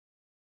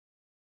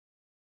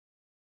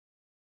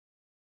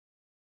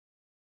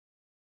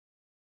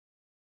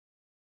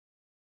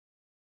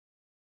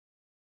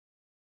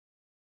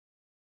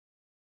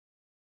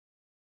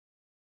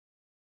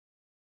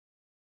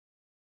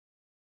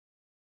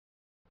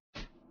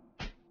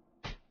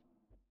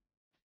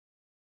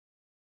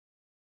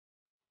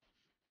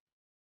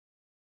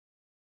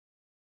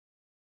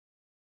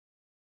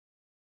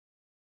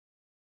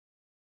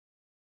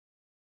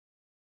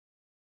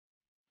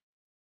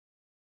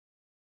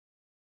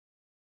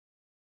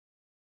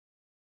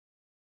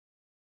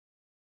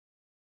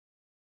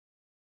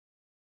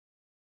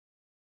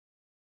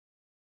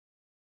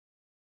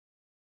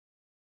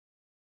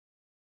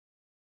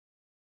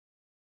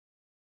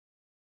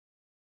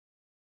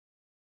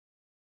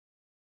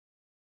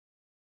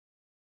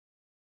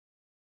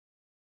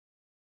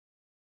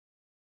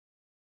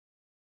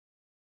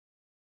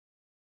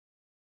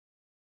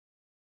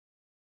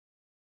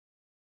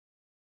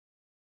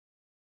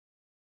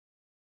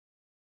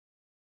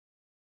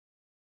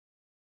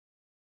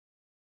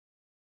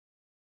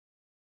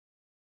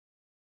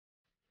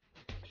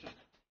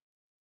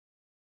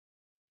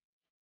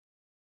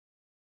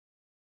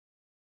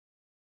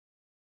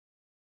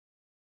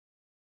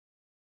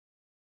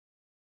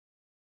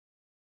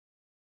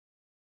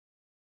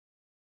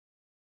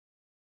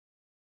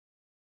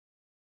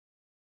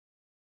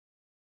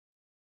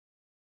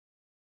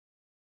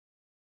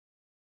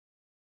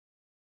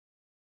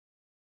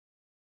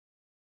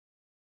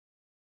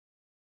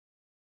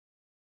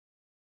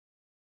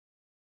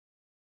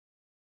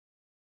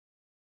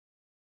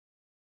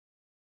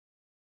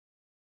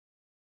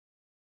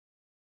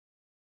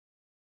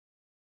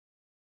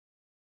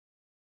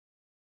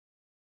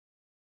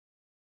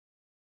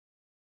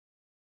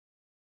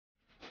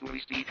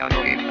Turistica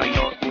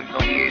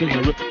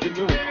 92.7.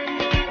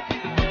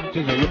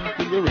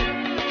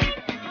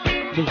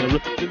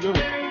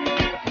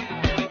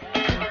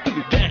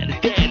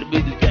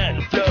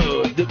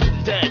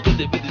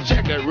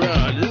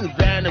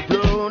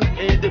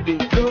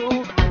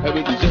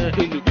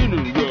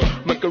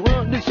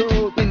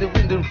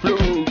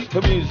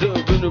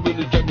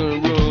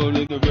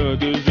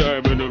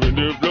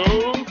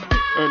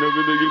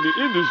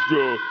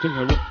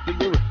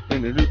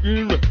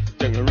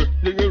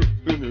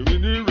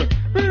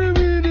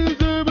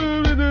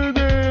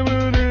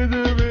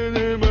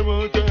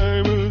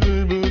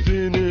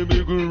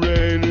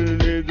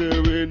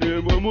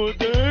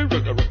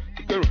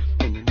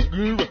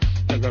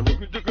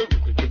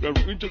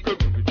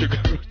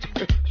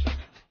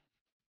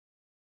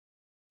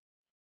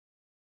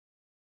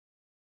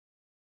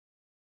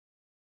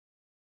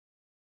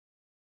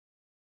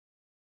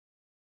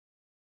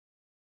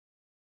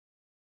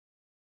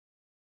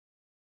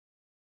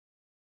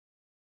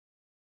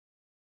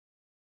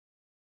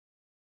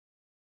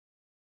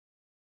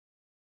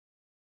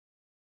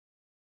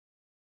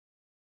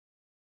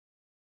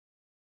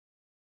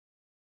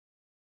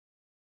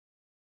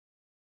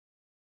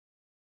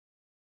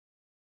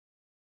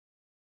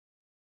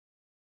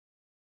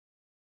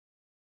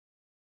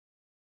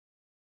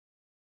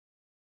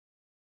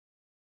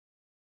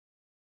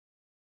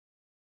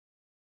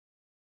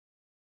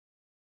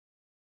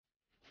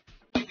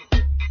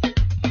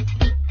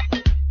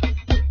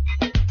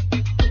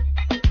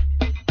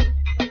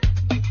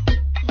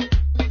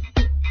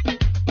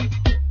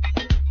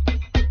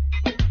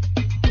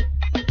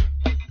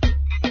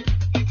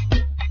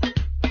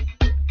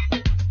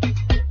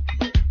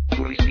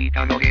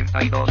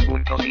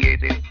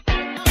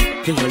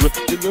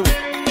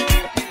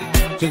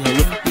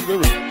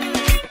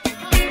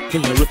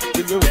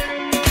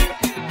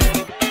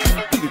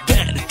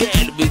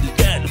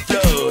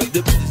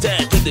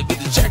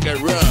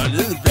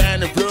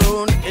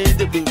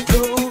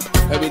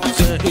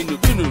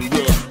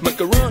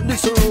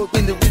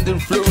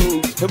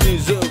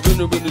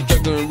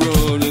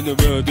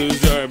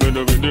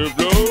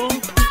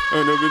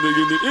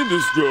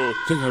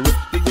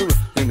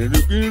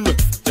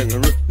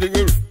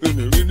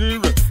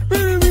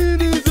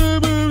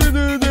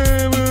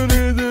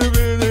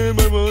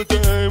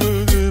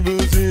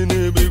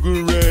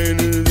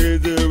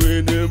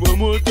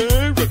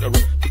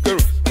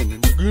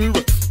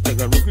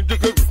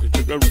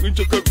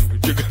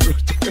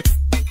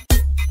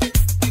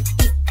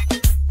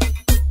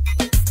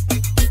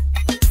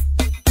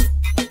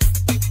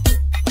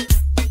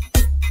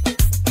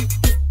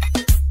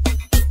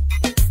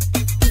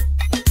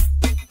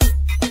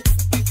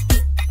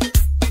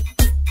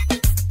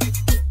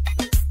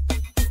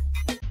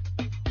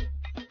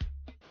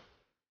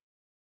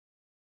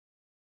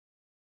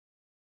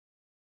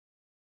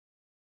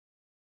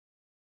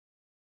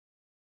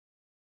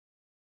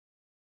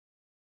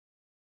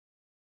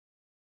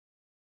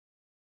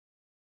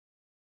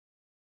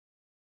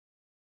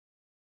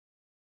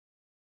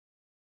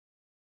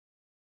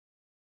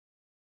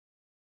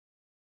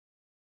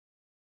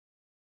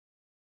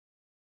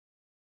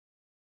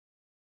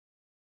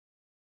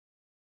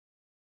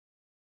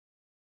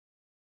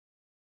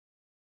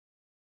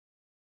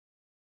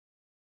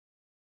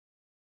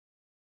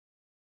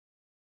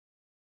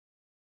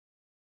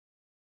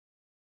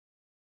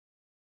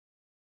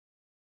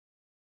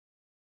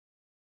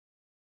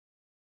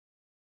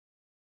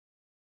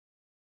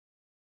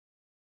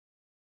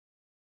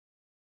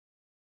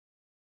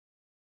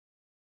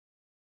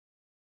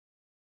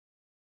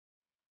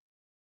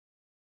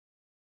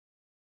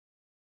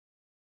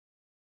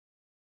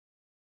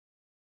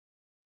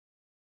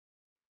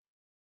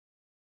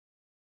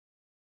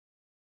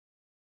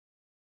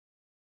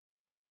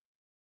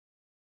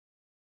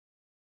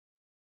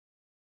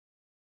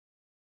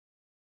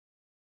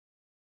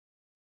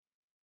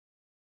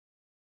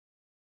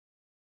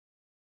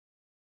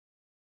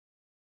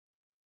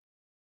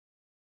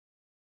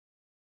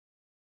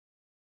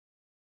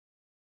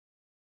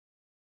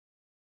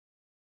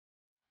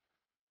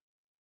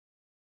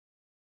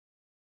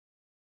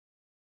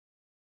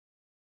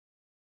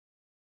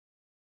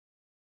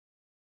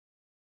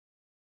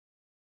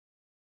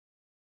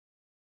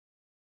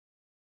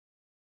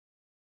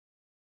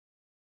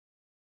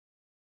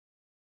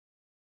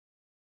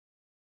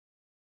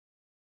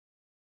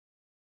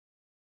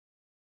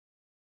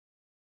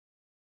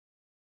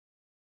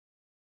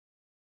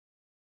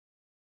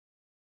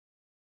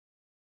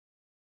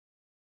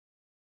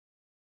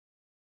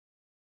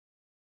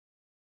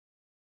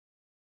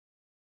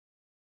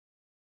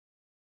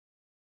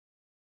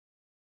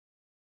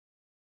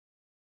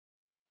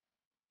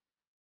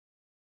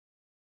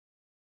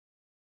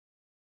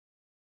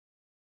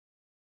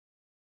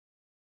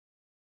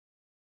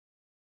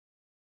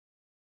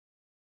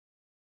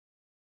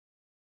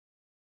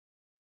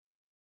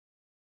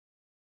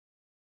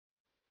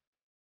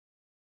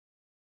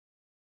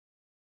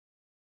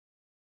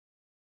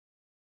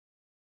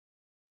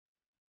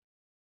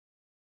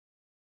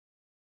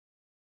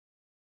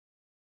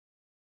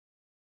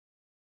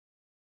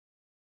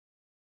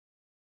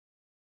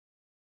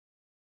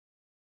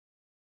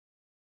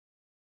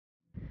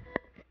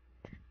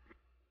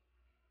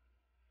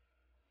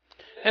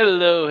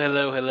 Hello,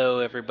 hello, hello,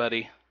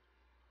 everybody.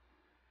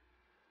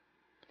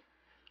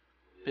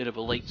 Bit of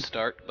a late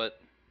start, but,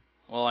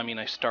 well, I mean,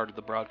 I started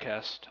the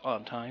broadcast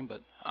on time,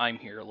 but I'm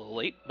here a little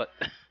late, but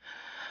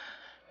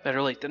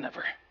better late than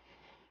never.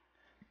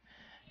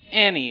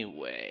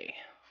 Anyway,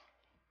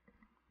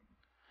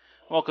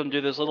 welcome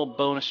to this little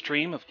bonus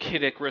stream of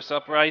Kid Icarus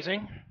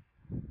Uprising.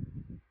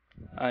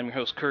 I'm your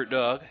host,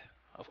 CurtDogg,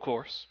 of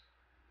course.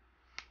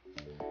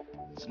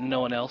 No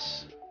one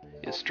else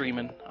is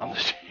streaming on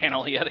the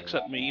channel yet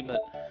except me, but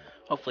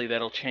hopefully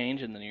that'll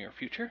change in the near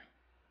future.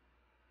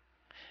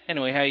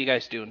 Anyway, how you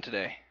guys doing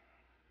today?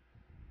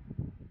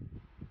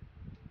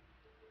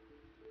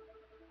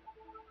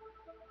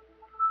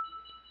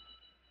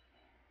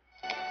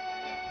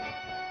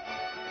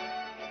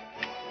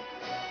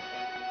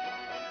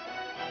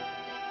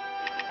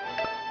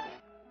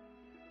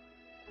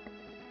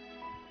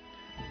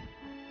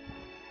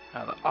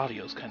 The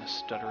audio's kind of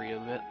stuttery a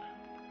bit.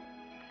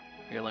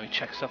 Here, let me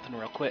check something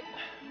real quick.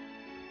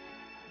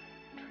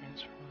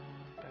 Transfer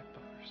back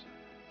buffers.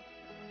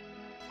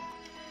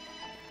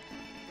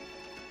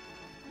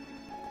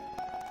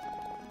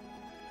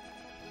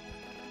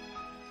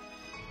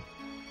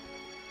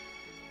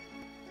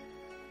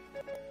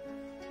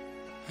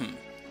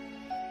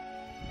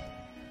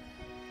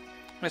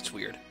 That's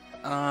weird.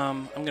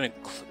 I'm gonna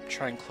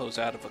try and close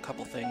out of a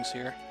couple things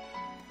here.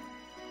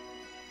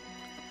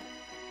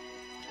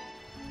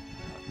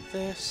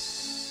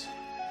 This.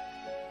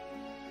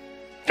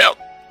 No!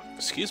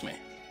 Excuse me.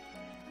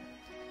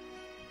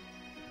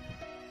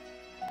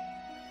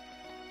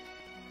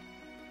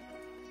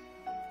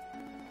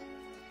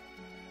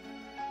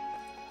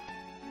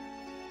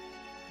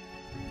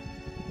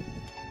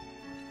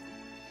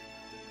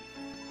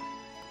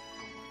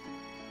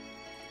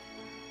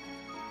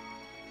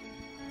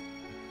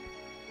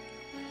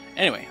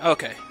 Anyway,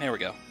 okay, there we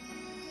go.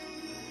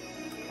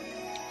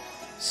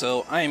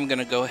 So I am going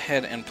to go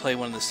ahead and play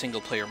one of the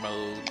single-player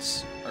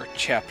modes, or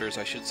chapters,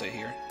 I should say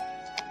here.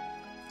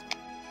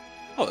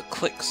 Oh, it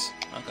clicks.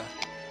 Okay.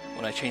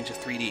 When I change the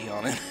 3D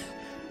on it.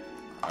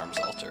 Arms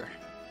alter.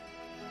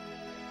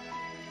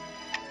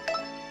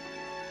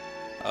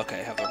 Okay,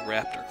 I have the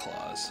raptor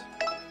claws.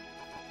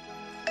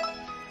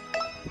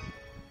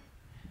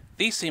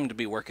 These seem to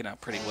be working out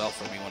pretty well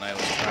for me when I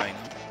was trying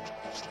them.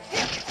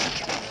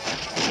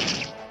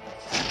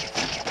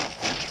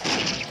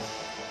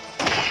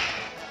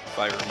 If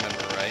I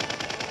remember right.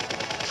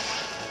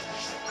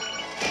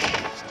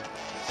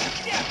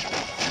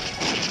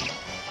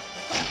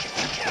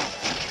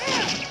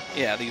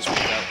 Yeah, these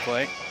worked out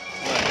quite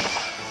well.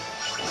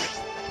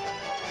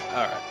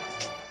 Alright.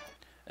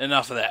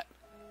 Enough of that.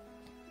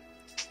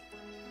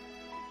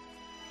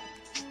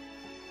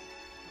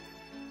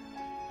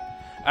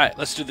 Alright,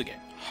 let's do the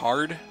game.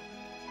 Hard?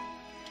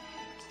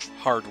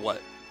 Hard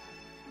what?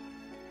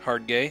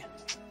 Hard gay?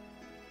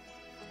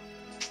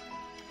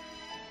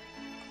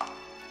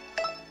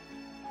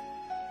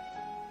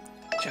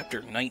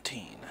 Chapter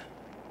 19.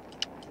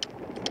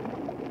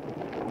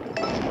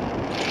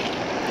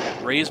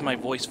 Raise my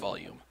voice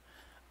volume.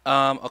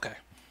 Okay.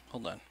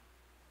 Hold on.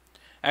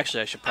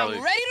 Actually, I should probably...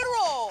 I'm ready to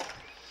roll!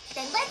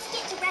 Then let's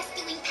get to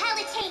rescuing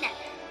Palutena.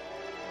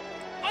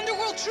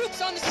 Underworld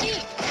troops on the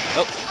scene!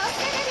 I'll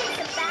send them in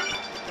some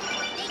backup.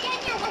 They get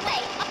in your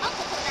way. I'll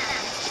pull them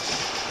out.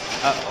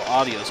 Uh-oh,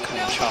 audio's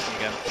kind of chopping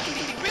again. It can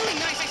be really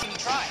nice when you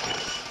try.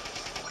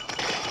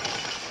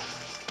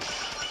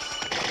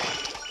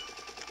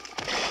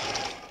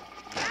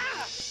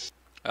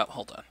 Oh,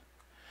 hold on.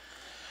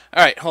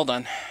 Alright, hold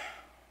on.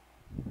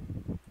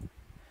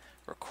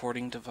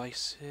 Recording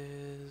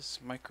devices,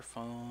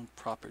 microphone,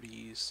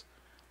 properties,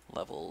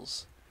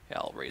 levels. Yeah,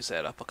 I'll raise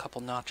that up a couple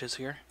notches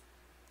here.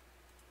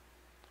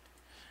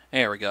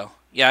 There we go.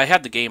 Yeah, I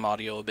had the game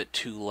audio a bit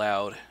too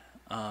loud.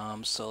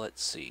 So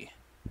let's see.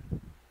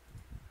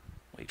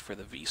 Wait for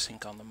the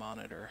VSync on the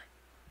monitor.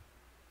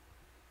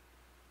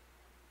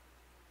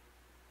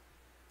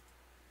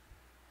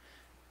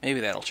 Maybe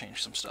that'll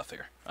change some stuff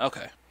here.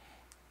 Okay.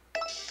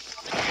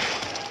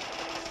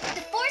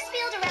 The force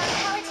field around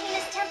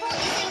Palutena's temple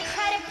is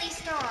incredibly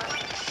strong.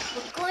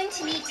 We're going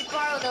to need to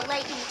borrow the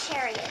lightning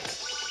chariot.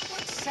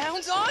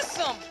 Sounds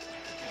awesome!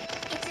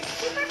 It's a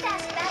super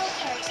fast battle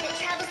carriage that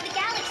travels the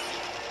galaxy.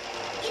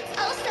 It's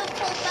also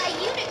pulled by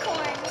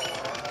unicorns.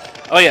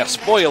 Oh yeah,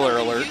 spoiler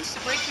alert,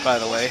 by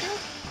the way.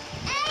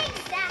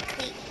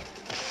 Exactly.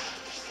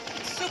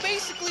 So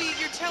basically,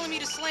 you're telling me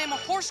to slam a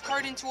horse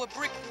cart into a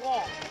brick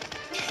wall.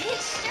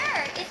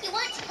 Sure, if you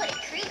want to put it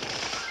crudely.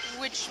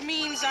 Which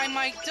means I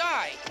might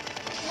die.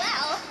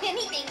 Well,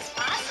 anything's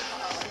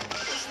possible.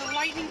 Does the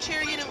lightning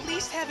chariot at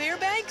least have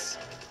airbags?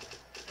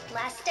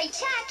 Last I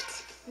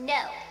checked,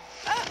 no.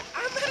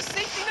 I'm not a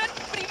safety nut,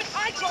 but even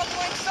I draw the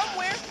line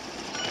somewhere.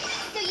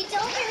 So you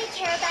don't really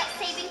care about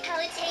saving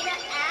Palutena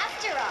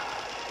after all.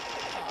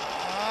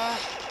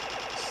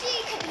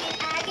 She could be in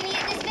agony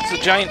at this very It's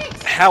a giant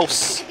moment.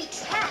 house. She could be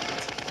trapped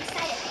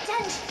inside a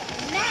dungeon,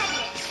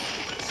 madness.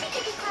 She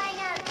could be crying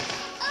out,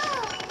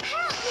 "Oh,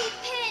 help me,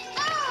 Pit!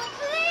 Oh,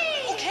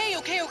 please!"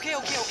 Okay.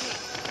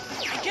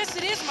 I guess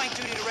it is my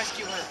duty to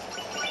rescue her.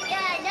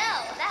 Yeah, I know.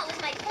 That was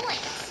my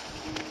point.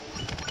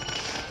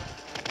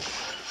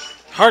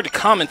 Hard to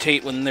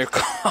commentate when they're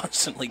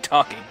constantly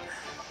talking.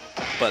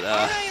 But,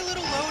 Aren't I a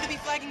little low to be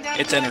flagging down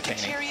it's a galactic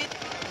entertaining. chariot?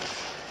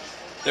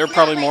 They're Not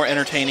probably like more those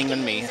entertaining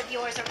than me. chickens of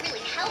yours are really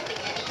helping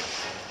any.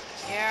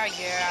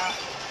 Yeah.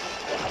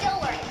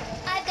 Don't worry.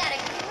 I've got a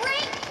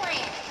great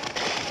plan.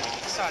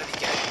 This ought to be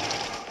good.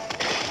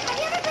 Have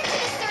you ever been to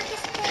the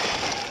circus pit?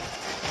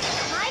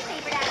 My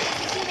favorite act is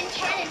the human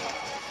cannonball.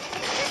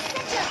 It's just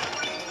such a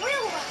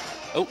thrill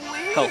ride. Oh, Where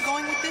are you health.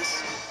 going with this?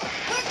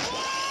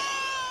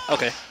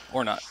 Okay,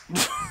 or not.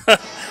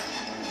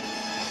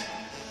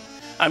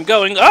 I'm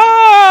going.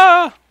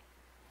 Ah!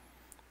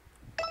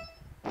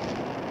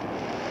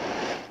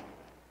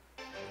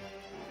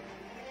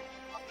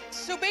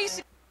 So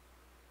basically,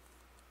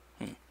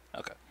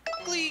 Okay.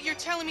 you're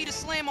telling me to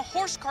slam a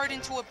horse cart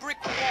into a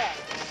brick wall,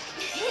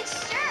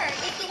 Sure,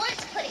 if you want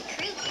to put it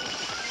crudely.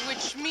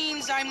 which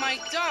means I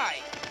might die.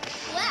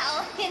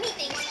 Well,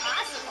 anything's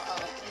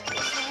possible.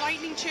 Does the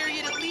lightning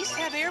chariot at least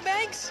have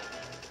airbags?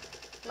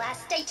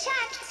 Last I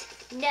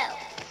checked, no.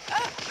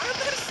 Aren't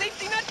they a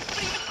safety net?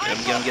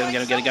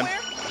 Get him.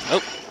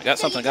 Oh, I got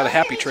something. I got a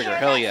happy trigger.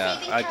 Hell yeah.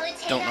 I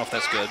don't know if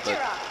that's good, but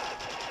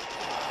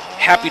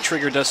happy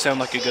trigger does sound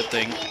like a good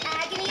thing.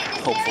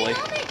 Hopefully.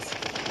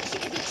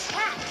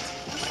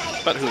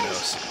 But who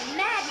knows?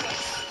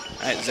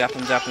 Alright, zap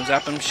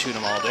him. Shoot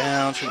them all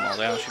down. Okay.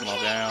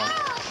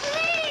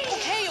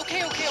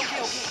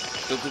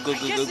 Go.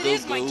 I guess it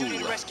is my duty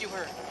to rescue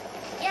her.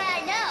 Yeah, I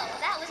know.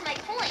 That was my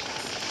point.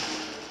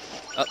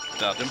 Up,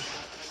 dodge him.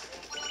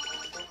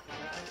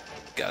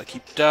 Gotta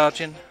keep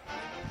dodging.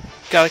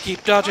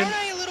 Aren't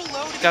I a little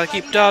low to be Gotta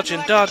keep flagging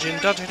down a dodging.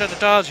 galactic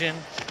chariot?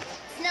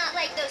 It's not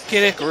like those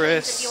Get chickens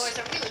Icarus. of yours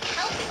are really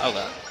helping. Oh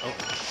god. Oh.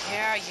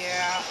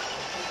 Yeah.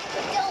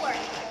 Don't worry.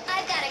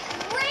 I've got a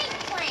great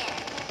plan.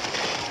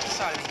 This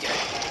ought to be good.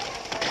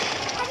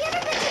 Have you ever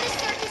been to the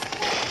circus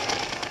pit?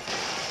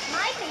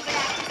 My favorite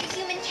act is the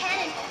human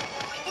cannonball.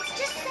 It's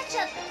just such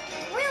a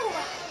thrill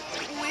ride.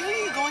 Where are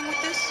you going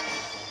with this?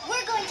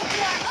 We're going to do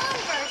our own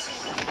version,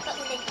 but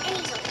with an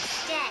angel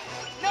instead.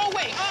 No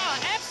way.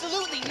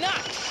 Absolutely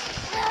not.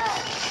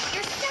 Ugh,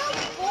 you're so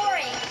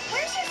boring.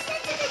 Where's your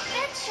sense of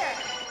adventure?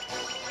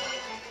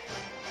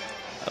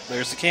 Oh,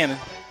 there's the cannon.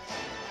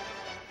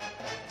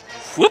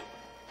 Whoop!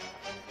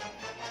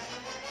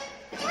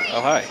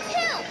 Oh, hi. 2,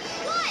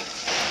 1,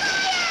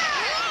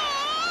 fire!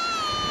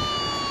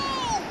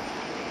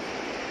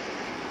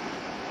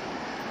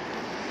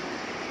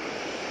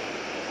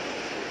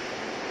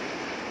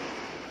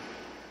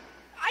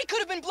 I could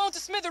have been blown to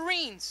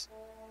smithereens.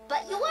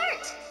 But you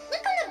weren't.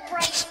 Look on the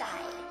bright side.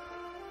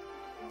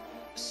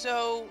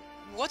 So,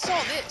 what's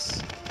all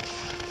this?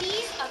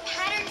 These are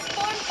patterns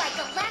formed by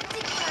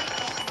galactic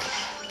particles.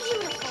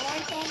 Beautiful,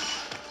 aren't they?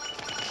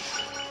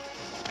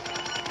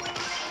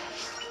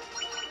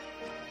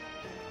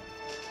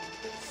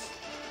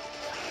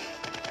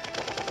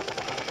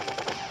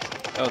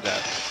 Oh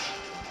god.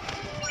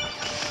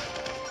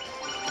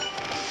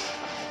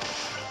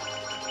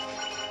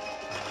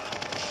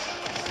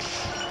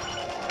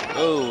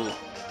 Oh.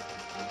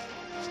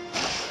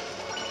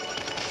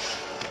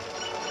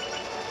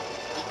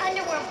 The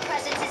underworld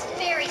presence is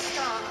very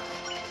strong.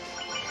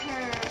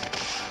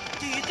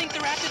 Do you think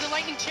they're after the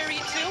lightning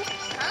chariot too?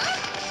 Huh?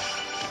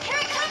 Here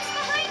it comes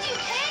behind you,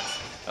 Pet!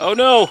 Oh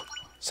no!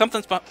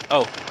 Something's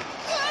oh.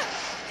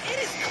 It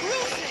is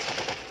cruising.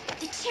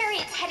 The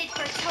chariot's headed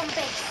for its home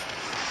base.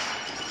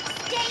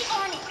 Stay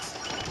on it!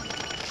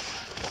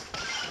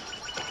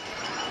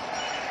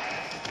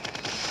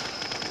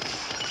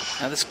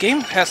 Now this game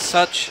has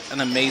such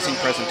an amazing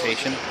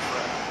presentation.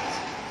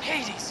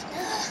 Hades.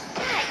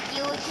 Not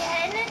you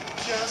again.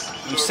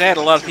 I'm sad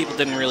a lot of people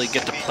didn't really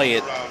get to play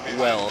it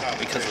well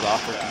because of the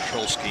awkward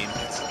control scheme.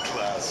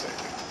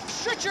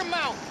 Shut your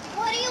mouth.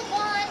 What do you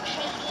want,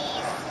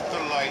 Hades? The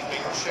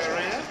lightning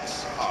chariot,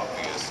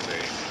 obviously.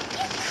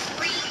 You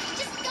creep!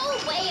 Just go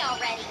away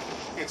already!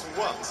 It's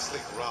one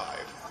slick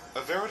ride.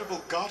 A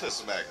veritable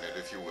goddess magnet,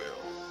 if you will.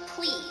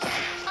 Please.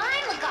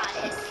 I'm a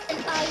goddess, and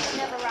I would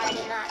never ride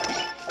in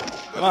that.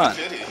 Come on.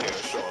 Pity here,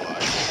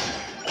 Shoreline.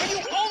 Are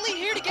you only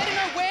here to get in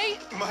our way?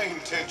 My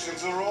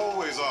intentions are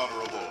always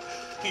honorable.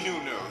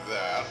 You know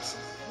that.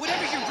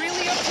 Whatever you're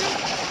really up to,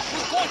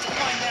 we're going to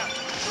find out.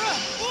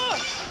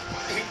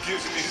 It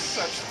gives me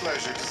such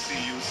pleasure to see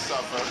you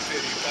suffer,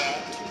 Pity Pat.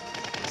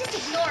 Just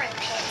ignore it,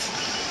 Pit.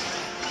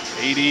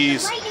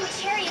 Hades. The lightning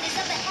chariot is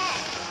up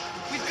ahead.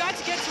 We've got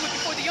to get to it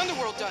before the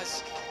underworld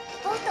does.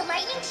 Both the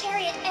lightning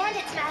chariot and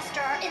its master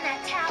are in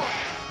that tower.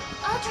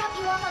 I'll drop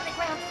you off on the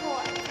ground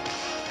floor.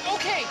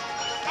 Okay,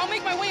 I'll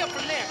make my way up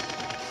from there.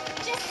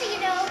 Just so you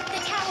know,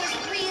 the tower's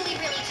really,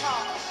 really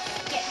tall.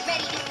 Get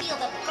ready to feel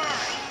the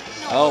burn.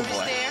 No Oh worries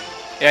boy. there.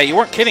 Yeah, you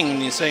weren't kidding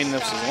when you saying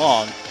this is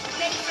long.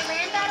 Ready for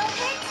land battle,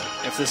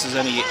 Pit? If this is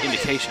any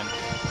indication.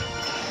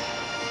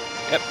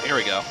 Yep, here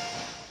we go.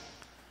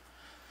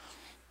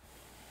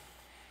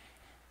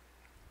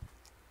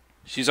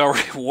 She's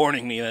already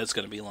warning me that it's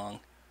going to be long.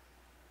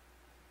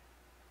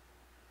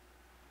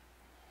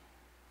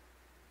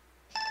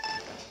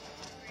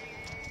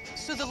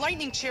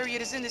 lightning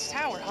chariot is in this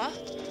tower, huh?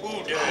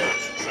 Who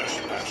dares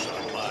trespass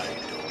on my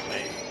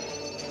domain?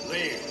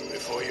 Leave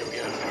before you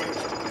get hurt.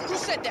 Who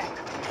said that?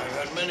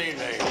 I've had many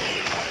names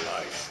in my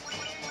life.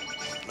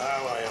 Now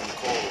I am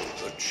called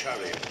the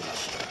Chariot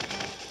Master.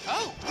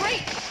 Oh,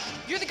 great!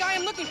 You're the guy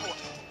I'm looking for.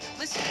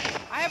 Listen,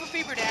 I have a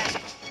favor to ask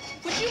you.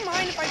 Would you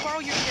mind if I borrow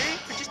your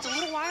chariot for just a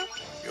little while?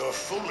 Your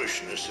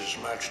foolishness is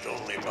matched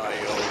only by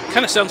your...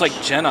 Kind of sounds like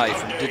Jedi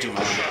from How dare you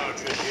Digimon.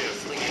 charge in here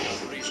flinging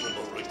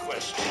unreasonable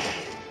requests to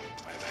me?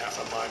 I've half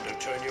a mind to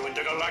turn you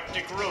into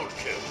galactic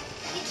roadkill.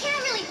 You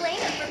can't really blame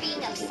him for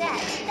being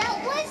upset.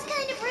 That was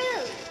kind of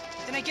rude.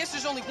 Then I guess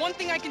there's only one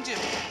thing I can do.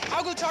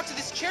 I'll go talk to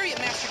this chariot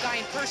master guy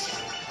in person.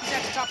 He's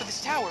at the top of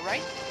this tower,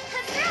 right?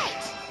 That's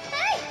right.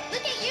 Hey,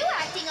 look at you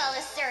acting all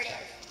assertive.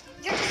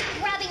 You're just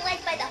grabbing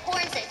life by the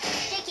horns and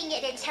shaking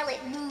it until it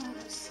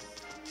moves.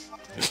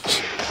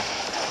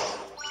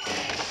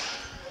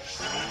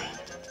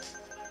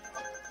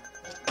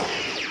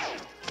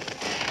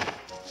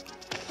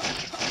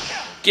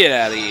 Get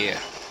out of here.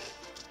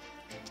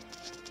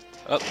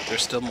 Oh,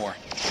 there's still more.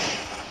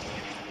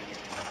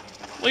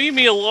 Leave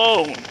me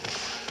alone.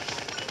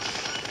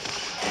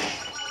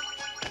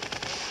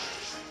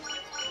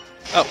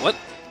 Oh, what?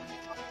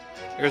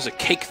 There's a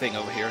cake thing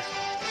over here.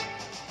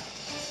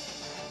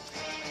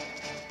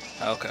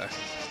 Okay.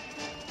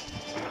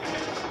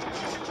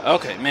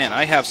 Okay, man,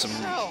 I have some...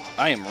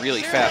 I am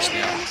really fast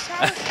now.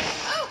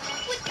 Oh,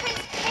 would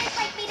Prince Kent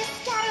like me to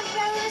scatter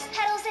rose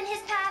petals in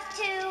his path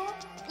too?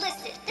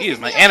 Listen, this Jeez, is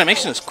my the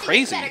animation end is stage, so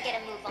crazy. you better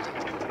get a move on.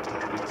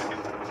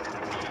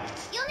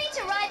 You'll need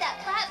to ride that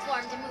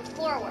platform to move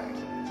forward.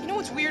 You know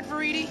what's weird,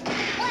 Veriti?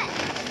 What?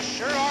 There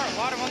sure are a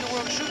lot of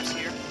underworld troops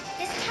here.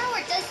 This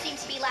tower does seem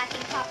to be lacking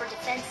proper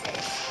defenses.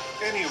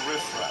 Any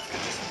riffraff can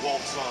just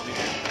waltz on in.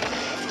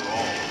 After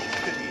all,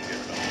 pity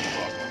here, no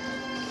problem.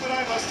 But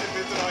I must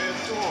admit that I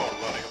adore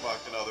running amok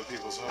in other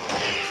people's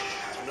homes.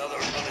 Another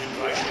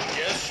uninvited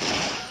guest?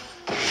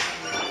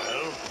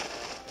 Well,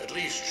 at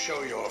least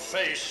show your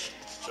face,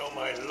 so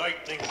my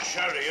lightning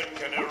chariot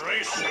can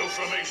erase you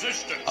from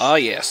existence. Oh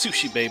yeah,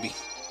 sushi baby.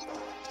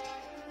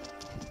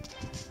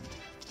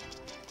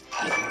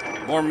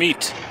 More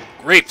meat.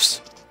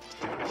 Grapes.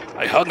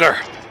 I hunger.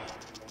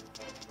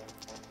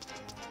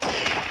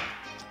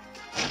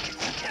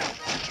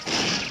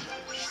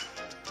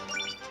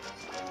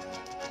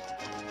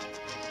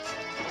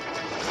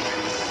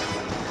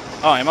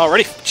 Oh, I'm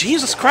already...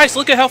 Jesus Christ,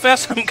 look at how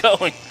fast I'm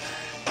going.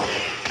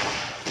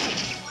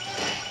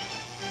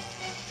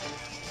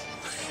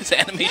 His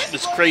animation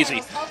is crazy.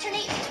 Those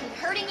alternate between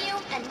hurting you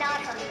and not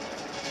hurting you.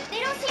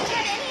 They don't seem to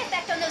have any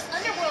effect on those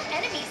underworld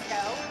enemies,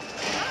 though.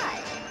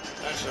 Odd.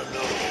 That's a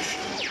no issue.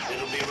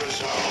 It'll be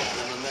resolved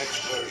in the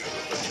next version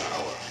of the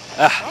tower.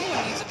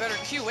 Someone needs a better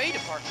QA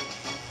department.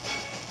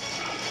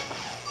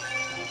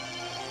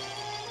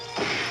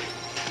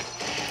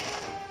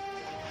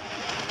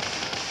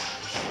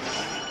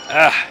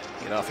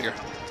 Get off here.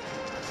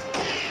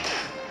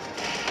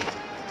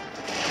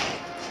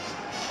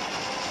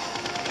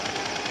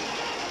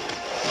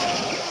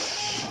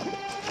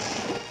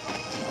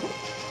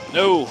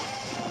 No.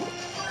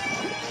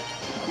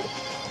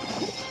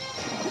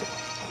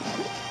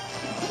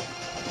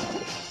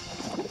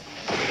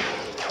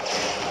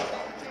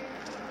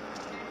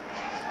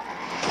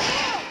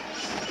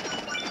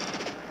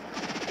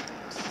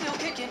 Still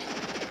kicking.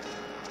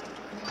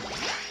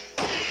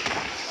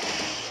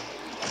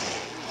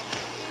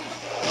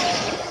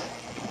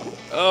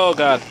 Oh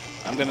god,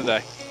 I'm gonna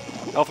die.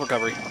 Health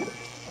recovery.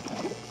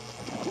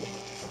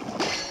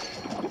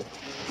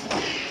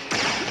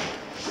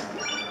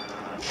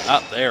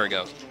 Ah, there it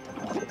goes.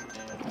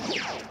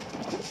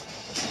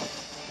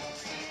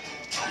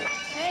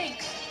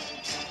 Thanks.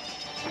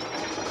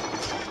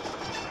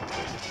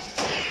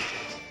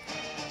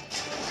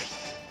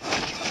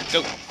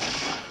 Go.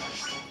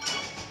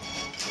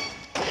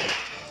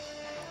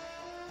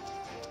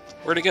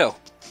 Where'd it go?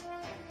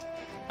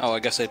 Oh, I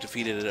guess I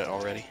defeated it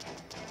already.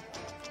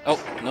 Oh,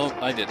 no,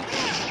 I didn't. The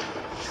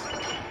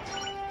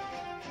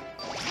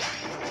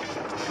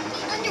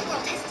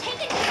underworld has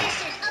taken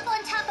position up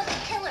on top of the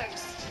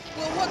pillars.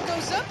 Well, what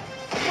goes up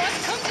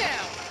must come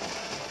down.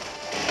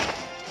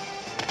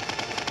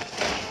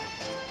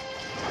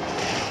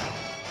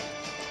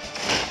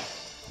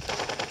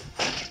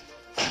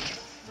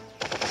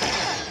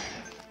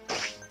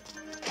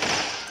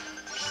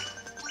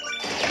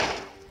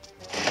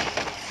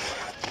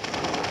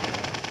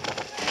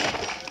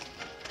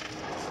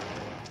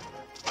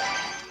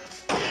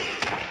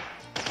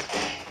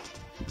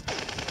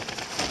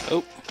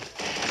 Oh.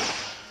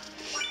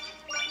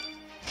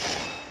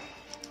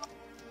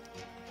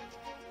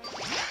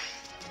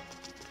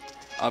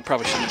 I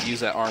probably shouldn't use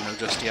that armor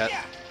just yet.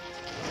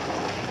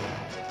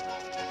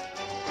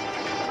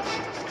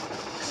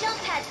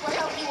 Jump pads will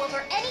help you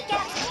over any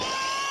gaps.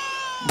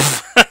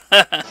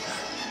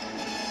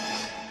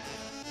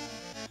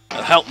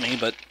 It'll help me,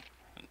 but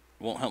it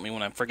won't help me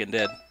when I'm friggin'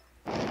 dead.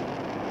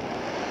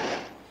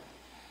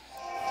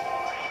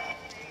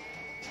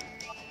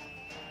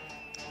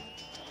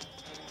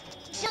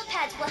 Jump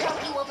pads will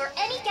help you over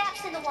any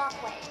gaps in the wall.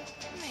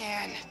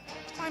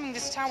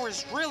 power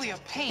is really a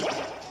pain.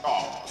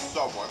 Oh,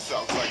 someone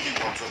sounds like he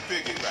wants a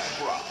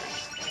piggyback ride.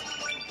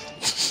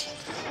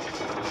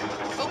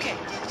 Okay,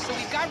 so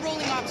we've got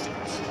rolling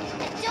obstacles.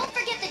 And don't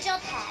forget the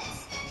jump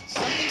pads.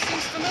 Something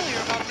seems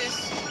familiar about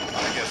this.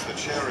 I guess the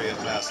Chariot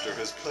Master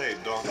has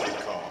played Donkey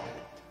Kong.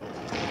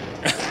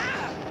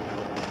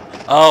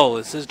 Oh,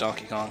 this is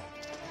Donkey Kong.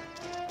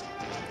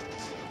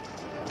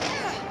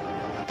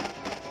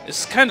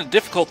 It's kind of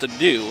difficult to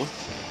do.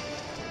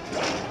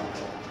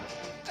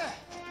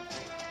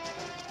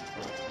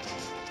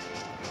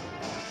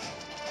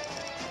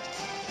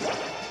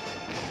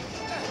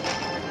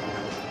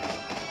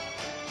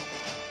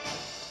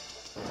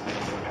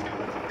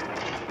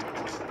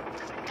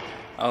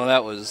 Oh,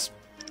 that was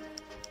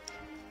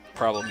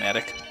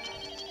problematic.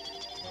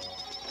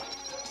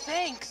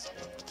 Thanks.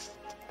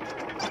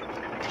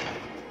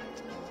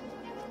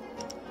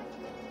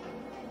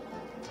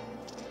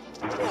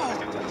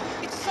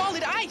 Whoa, it's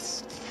solid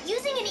ice.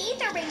 Using an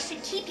ether ring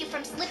should keep you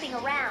from slipping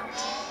around.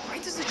 Why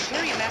does the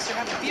Chariot Master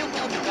have the vehicle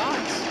of the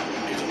gods?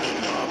 Isn't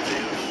it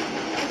obvious?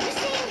 Are you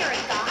saying you're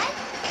a god?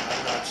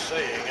 I'm not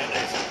saying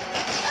anything.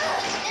 Ugh,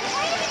 then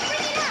why even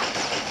bring it up?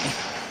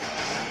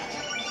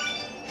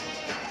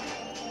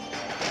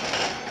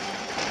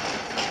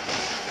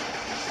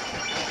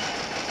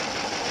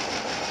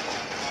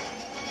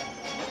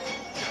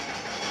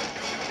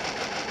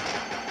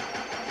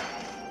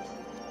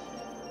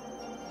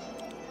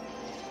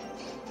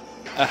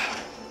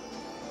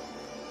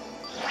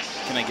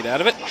 Can I get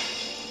out of it?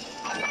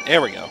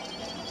 There we go.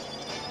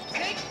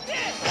 Take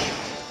this!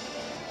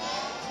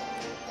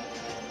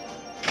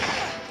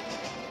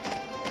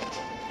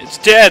 It's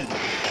dead!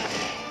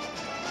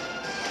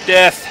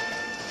 Death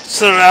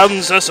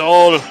surrounds us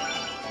all!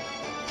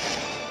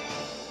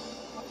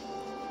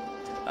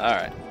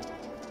 Alright.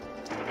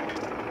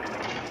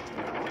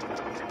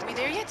 Are we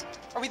there yet?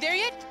 Are we there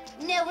yet?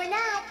 No, we're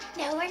not.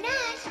 No, we're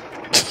not.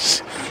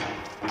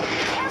 Be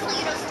careful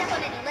you don't step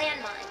on any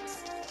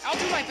landmines. I'll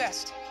do my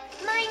best.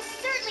 Mines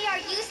certainly are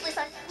useless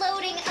on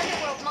floating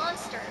underworld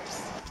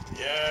monsters.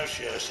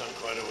 Yes, I'm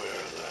quite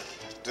aware of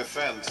that.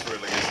 Defense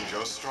really isn't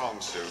your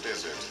strong suit,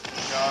 is it?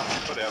 Ah,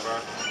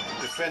 whatever.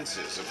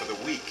 Defenses are for the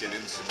weak and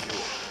insecure.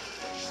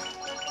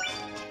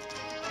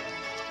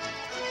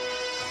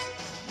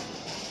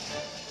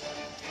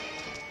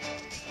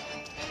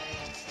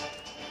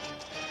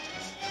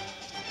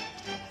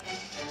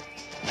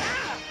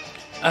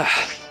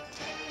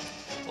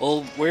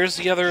 Well, where's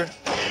the other...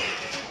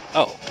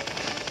 Oh.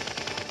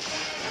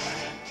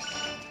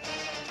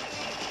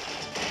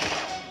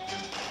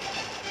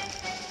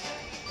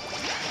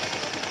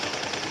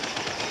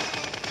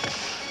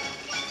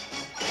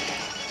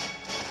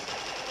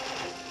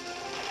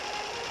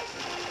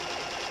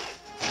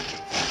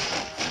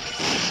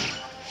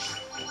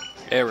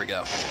 There we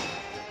go.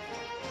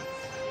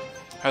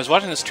 I was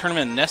watching this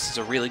tournament, and Ness is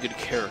a really good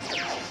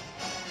character.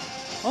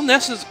 Well,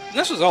 Ness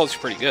was always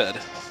pretty good.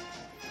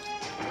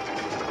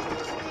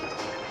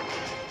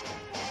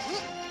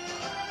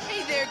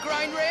 Hey there,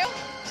 grind rail.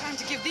 Time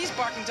to give these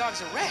barking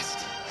dogs a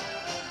rest.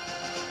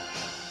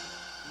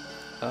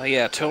 Oh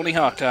yeah, Tony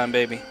Hawk time,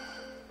 baby.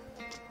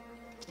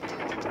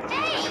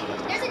 Hey,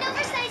 there's an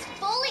oversized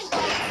bowling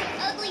ball with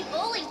ugly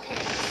bowling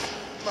pins.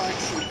 My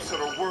troops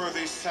are a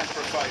worthy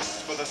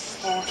sacrifice for the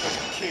sport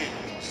of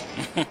kings.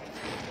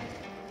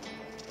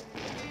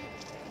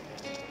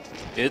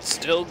 It's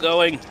still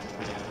going.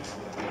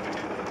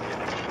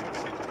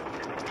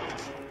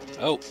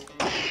 Oh.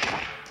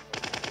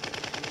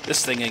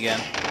 This thing again.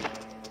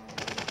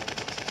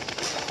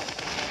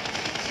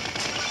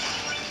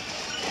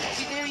 Are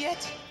we there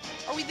yet?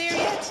 Are we there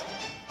yet?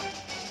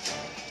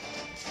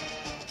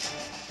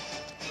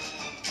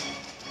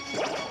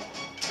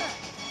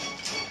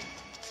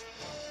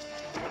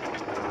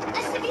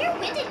 A severe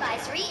wind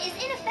advisory is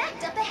in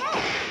effect up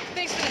ahead.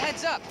 Thanks for the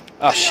heads up.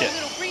 Oh, I know shit.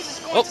 Little Breeze is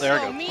going Oh, to there we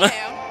slow go. me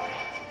down.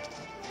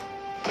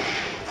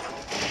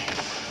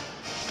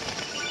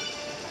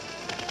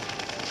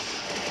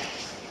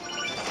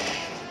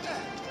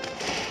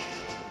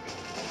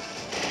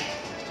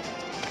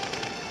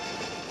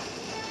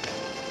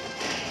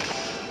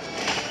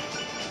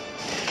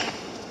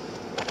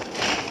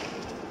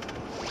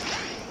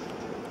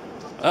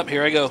 Up,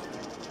 here I go.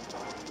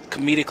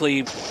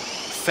 Comedically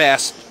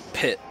fast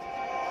pit.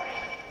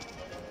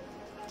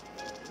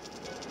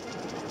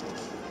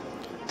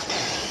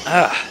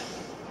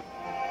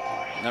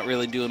 Not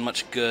really doing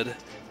much good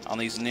on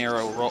these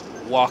narrow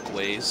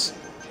walkways.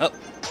 Oh.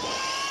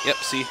 Yep,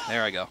 see?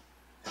 There I go.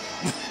 A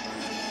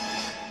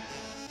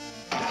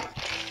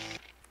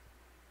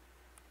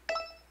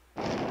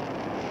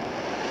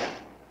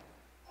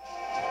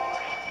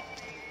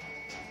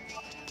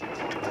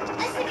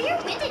severe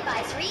wind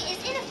advisory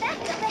is in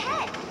effect up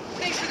ahead.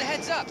 Thanks for the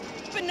heads up.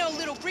 But no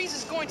Little Breeze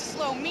is going to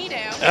slow me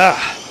down.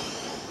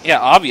 Yeah,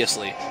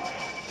 obviously.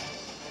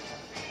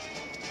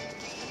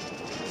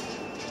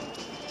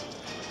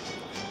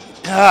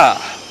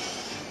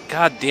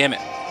 God damn it.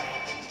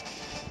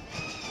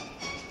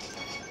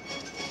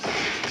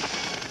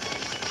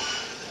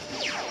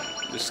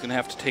 I'm just gonna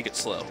have to take it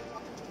slow.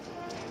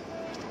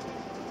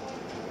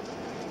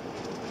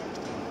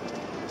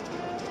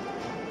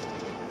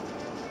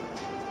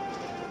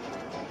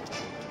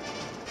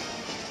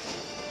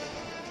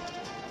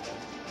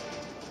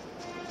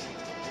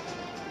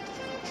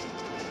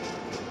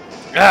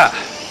 Ah,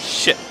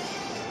 shit.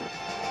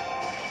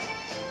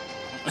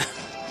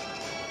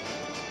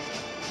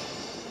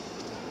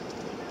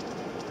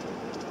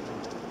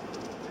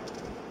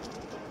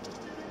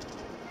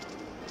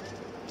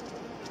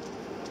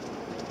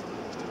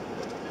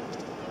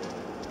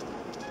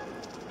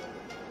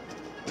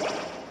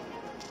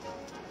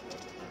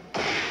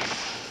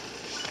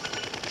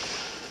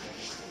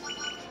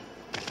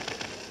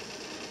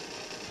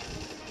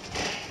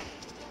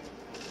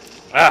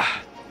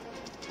 Ah.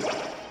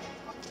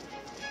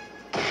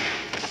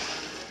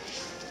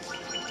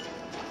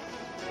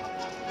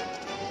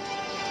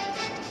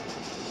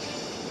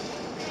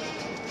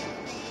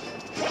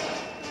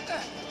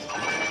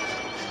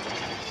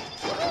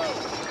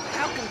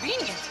 How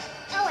convenient.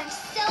 Oh, I'm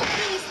so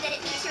pleased that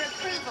it meets your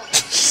approval.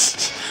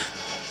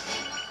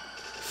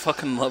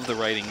 Fucking love the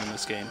writing in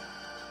this game.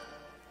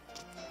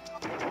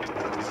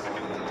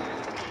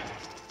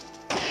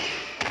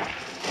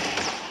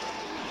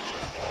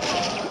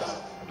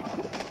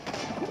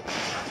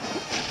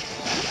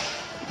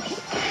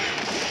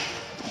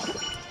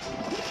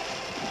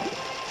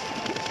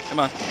 Come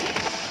on.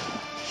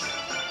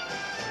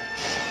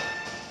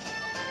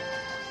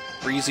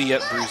 Breezy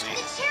yet Look, bruisey.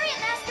 the Chariot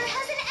Master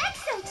has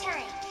an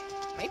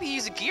exotank. Maybe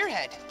he's a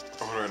gearhead.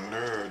 Or a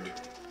nerd.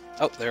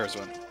 Oh, there's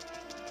one.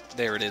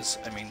 There it is.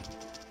 I mean,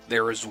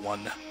 there is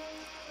one.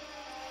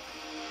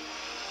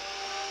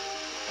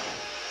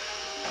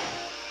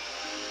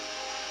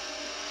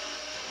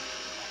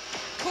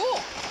 Cool.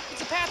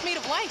 It's a path made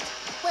of light.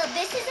 Well,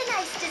 this is a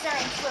nice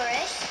design,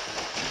 Flourish.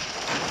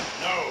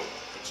 No,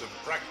 it's a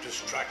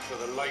practice track for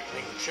the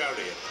lightning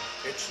chariot.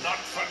 It's not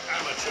for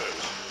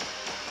amateurs.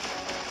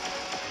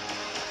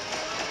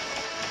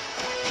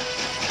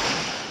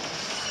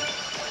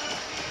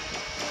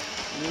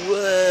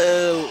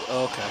 Whoa!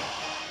 Okay.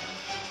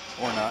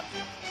 Or not.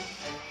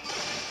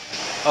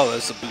 Oh,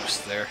 there's a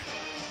boost there.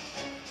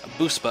 A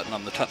boost button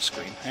on the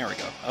touchscreen. There we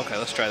go. Okay,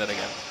 let's try that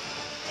again.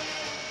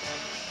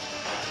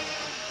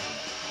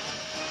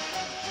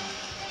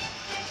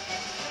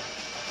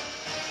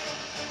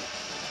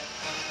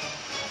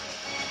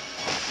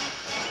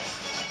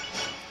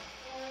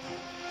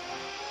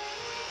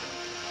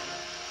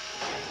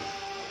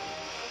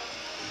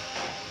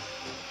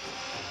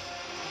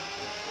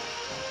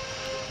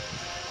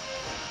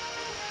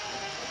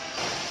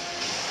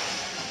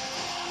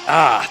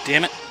 Ah,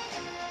 damn it.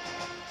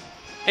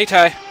 Hey,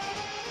 Ty.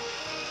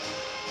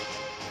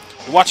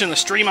 You watching the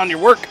stream on your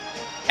work?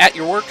 At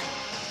your work?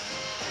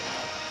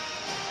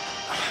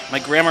 My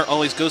grammar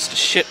always goes to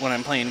shit when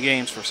I'm playing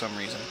games for some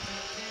reason.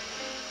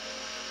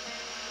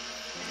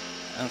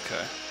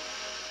 Okay.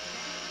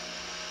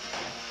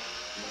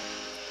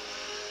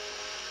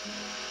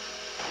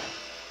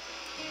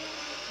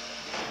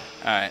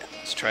 Alright,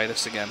 let's try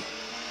this again.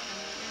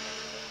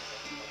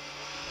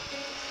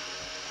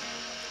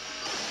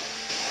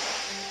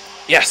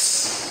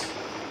 Yes!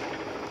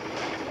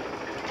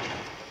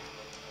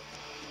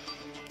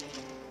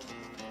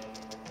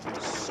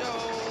 So,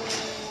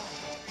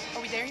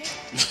 are we there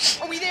yet?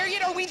 Are we there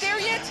yet? Are we there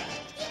yet?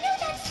 You know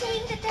that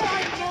saying that there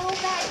are no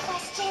bad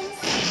questions?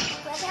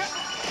 Well, there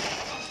are.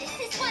 This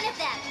is one of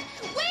them.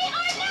 We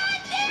are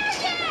not there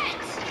yet!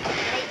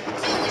 I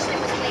do wish there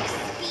was a way to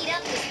speed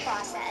up this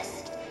process.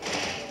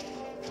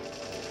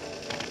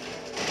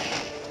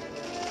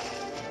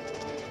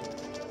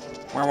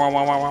 Wow, wow,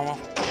 wow, wow, wow, wow.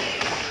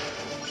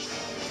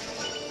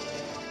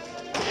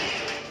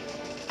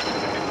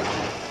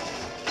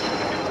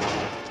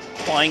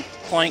 Plank,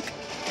 plank.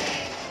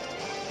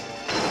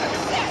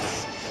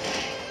 Yes!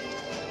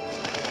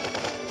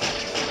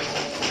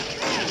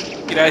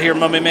 Get out of here,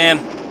 mummy man.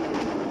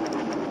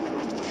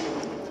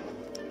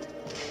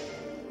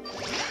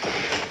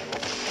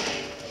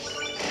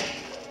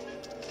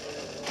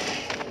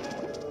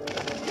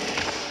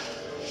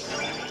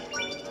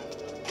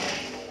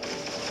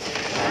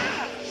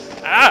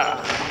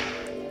 Ah!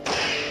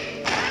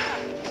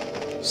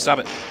 Stop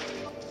it.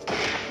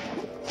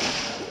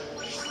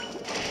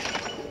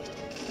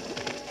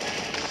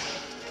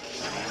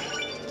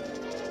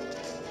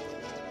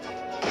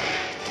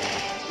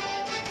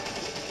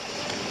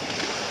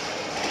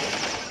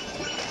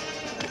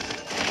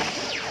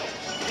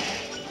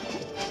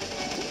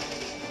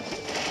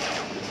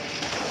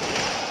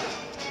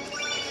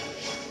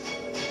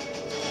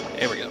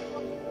 There we go.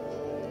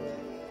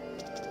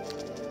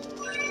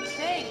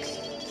 Thanks.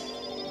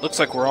 Looks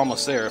like we're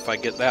almost there if I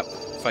get that,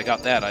 if I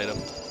got that item.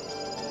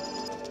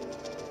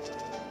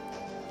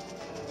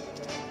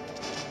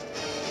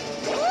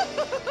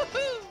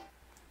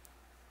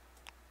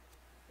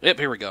 Yep,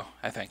 here we go,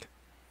 I think.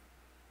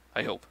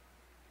 I hope.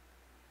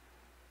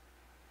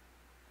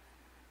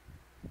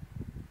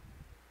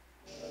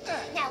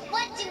 Now,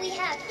 what do we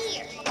have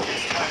here?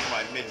 It's time for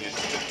my minions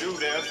to do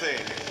their thing.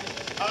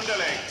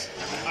 Underlings,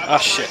 I'm Ah,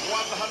 offering shit.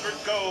 100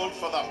 gold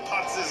for the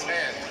Potz's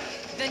head.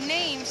 The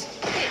name's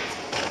Hit.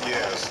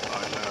 Yes,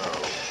 I know.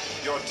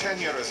 Your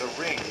tenure as a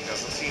ring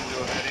doesn't seem to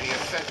have had any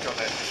effect on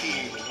that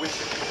keen wit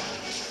of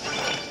yours.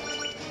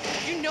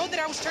 You know that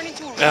I was turned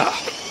into a Ah,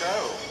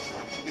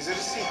 No. Is it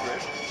a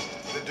secret?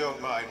 Then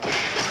don't mind me.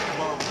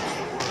 Mom's the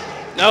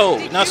word. No,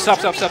 Did no, you stop,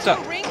 turn stop, me stop, into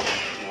stop. a ring?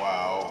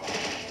 Wow.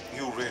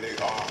 You really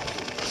are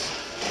clueless.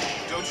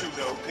 Don't you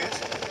know, Pit?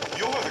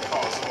 You're the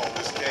cause of all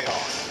this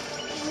chaos.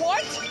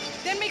 What?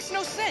 That makes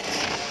no sense.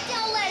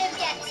 Don't let him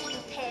get to you,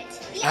 Pit.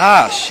 The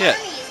Ah, actual shit.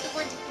 army is the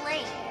one to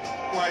blame.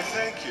 Why,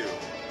 thank you.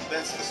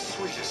 That's the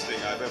sweetest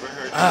thing I've ever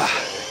heard Ah.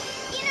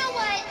 you say. You know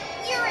what?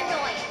 You're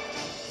annoying.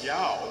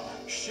 Yow,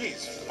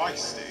 she's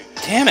feisty.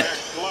 Damn it. Wear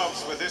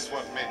gloves with this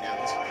one,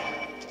 minions.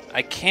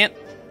 I can't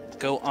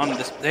go on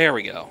this. There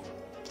we go.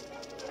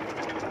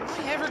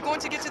 Am I ever going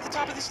to get to the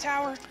top of this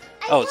tower?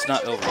 Oh, it's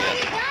not I over warned you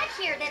yet. before we got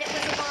here that it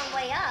was a long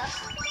way up.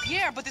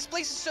 Yeah, but this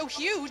place is so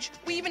huge.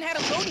 We even had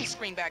a loading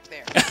screen back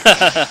there.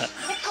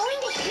 They're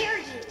going to hear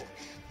you.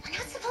 We're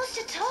not supposed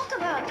to talk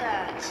about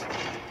that.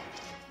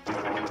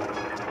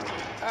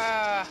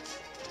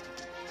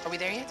 Are we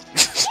there yet?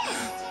 Yes.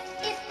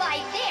 If by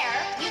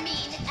there, you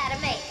mean at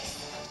a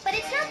maze. But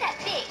it's not that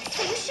big,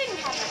 so you shouldn't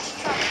have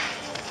much trouble.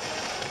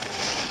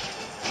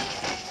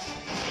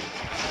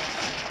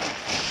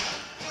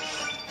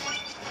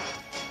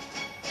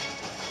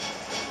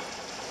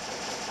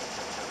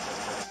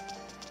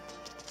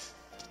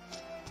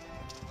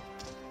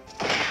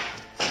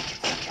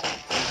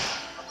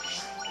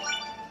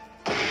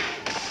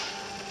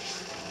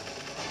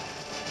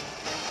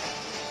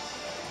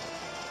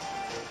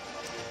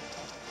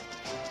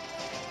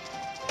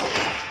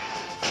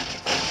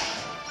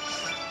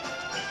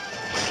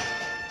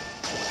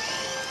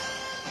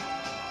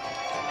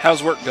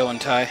 How's work going,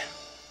 Ty?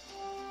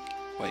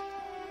 Wait.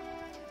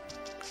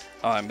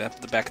 Oh, I'm at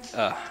the back.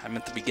 I'm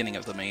at the beginning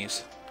of the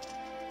maze.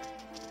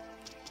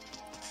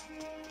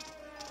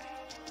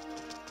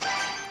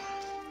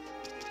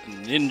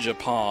 Ninja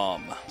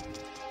palm.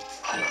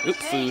 Oop,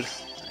 food.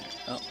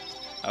 Oh.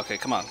 Okay,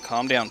 come on.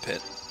 Calm down,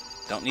 Pit.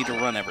 Don't need to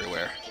run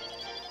everywhere.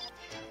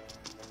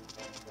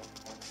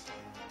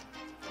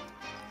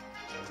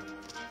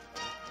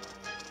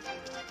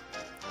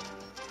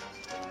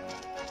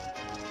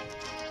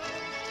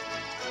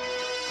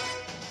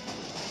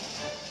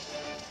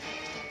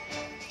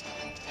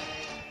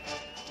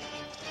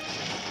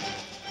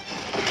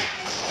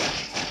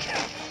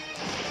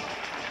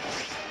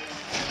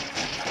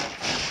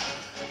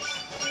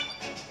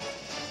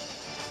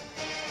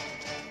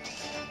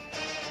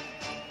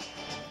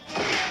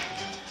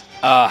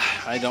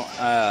 I don't,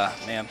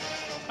 man.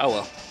 Oh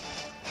well.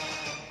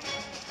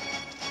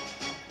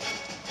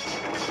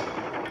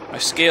 My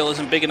scale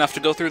isn't big enough to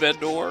go through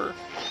that door.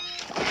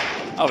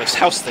 Oh, this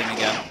house thing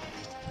again.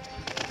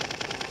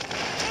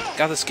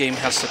 God, this game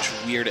has such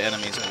weird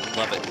enemies. I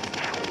love it.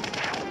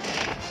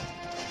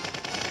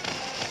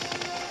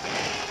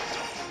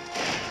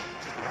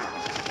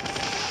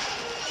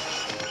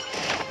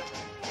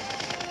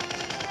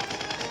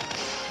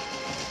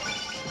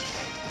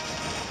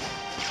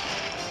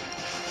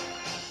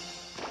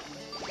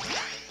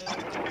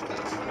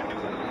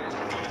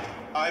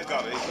 I've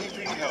got a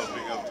heaping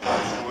helping of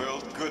first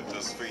world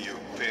goodness for you,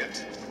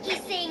 Pit.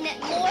 He's saying that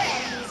more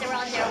enemies are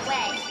on their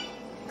way.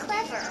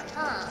 Clever,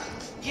 huh?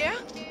 Yeah?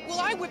 Well,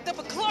 I whipped up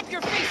a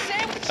claw-up-your-face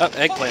sandwich. Oh,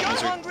 eggplant Hope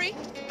wizard. you're hungry.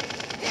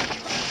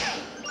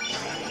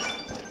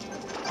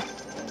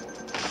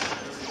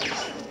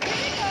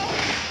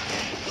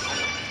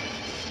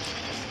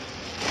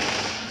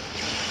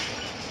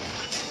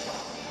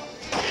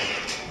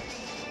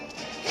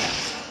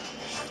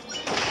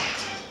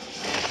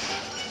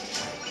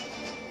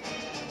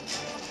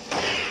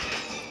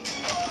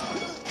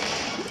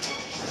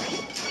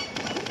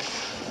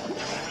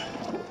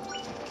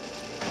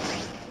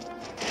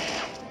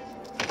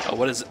 Oh,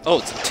 what is it? Oh,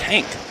 it's a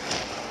tank.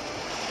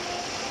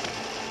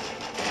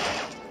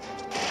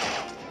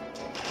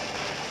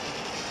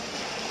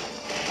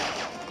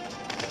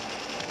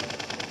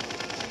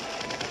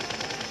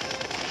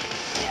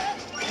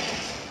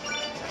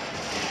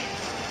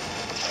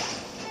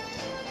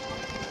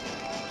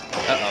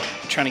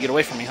 Uh-oh. Trying to get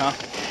away from me, huh?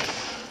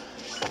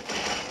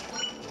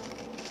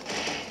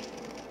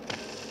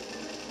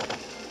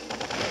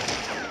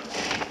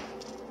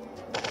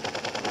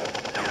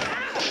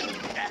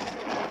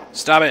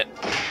 Stop it.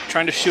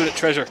 Trying to shoot at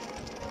treasure.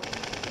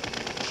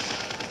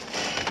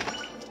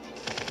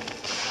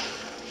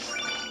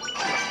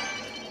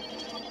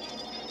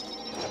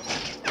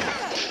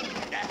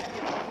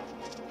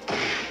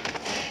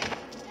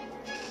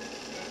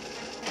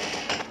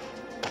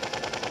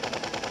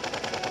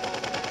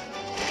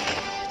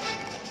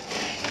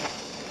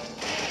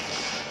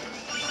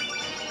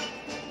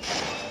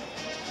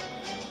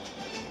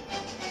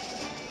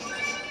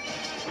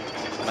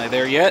 Am I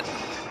there yet?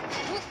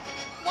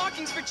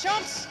 Walking's for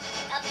chumps.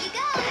 Up you go.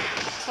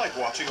 It's like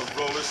watching a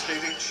roller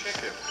skating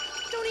chicken.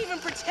 Don't even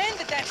pretend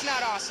that that's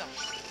not awesome.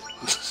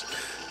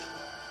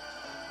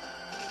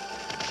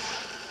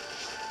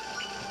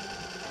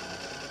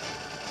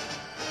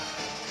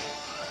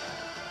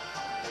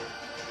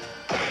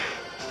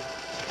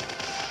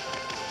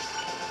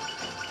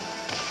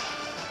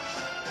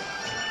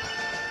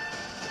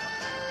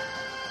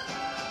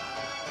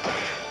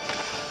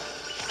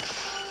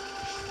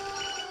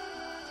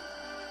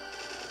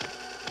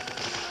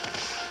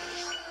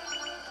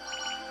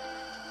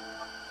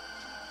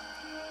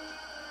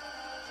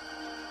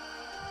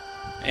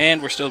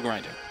 And we're still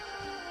grinding.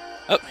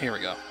 Oh, here we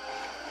go.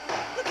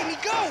 Look at me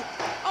go!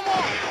 I'm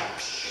on!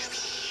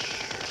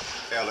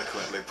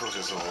 Eloquently put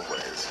as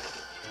always.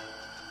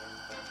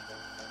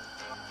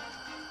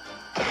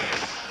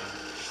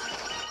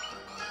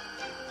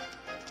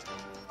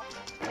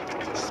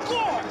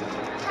 Score!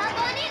 Hop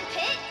on in,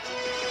 Pit.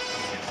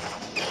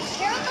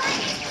 Terrabot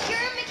is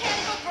pure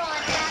mechanical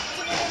brawn wrapped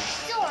in an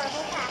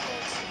adorable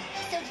package.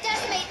 So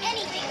decimate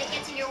anything that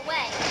gets in your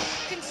way.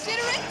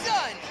 Consider it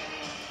done!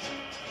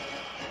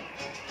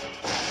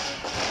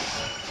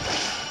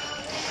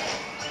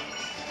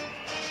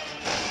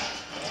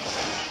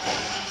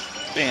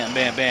 Bam,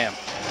 bam, bam.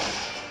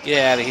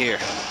 Get out of here.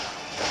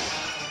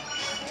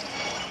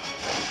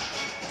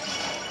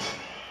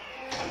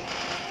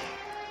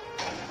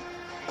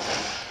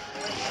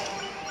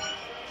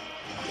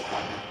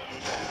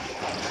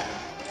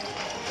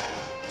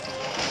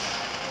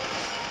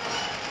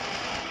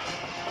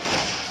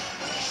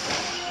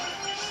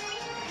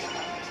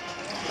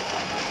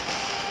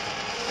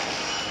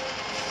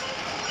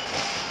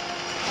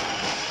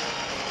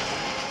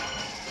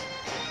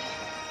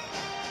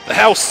 The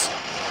house!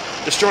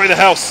 Destroy the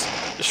house!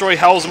 Destroy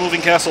Howl's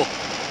moving castle.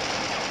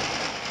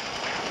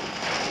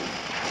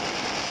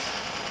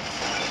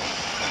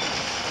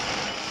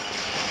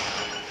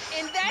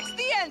 And that's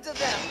the end of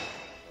them!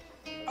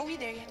 Are we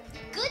there yet?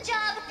 Good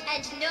job,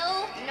 and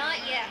no, not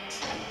yet.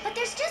 But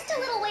there's just a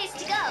little ways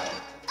to go.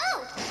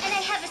 Oh, and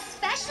I have a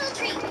special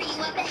treat for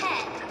you up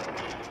ahead.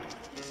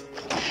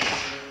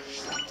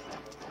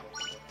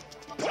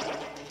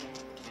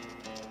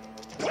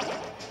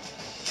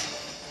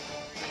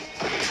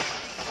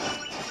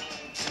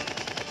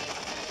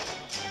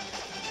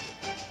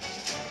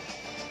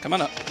 Come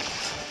on up.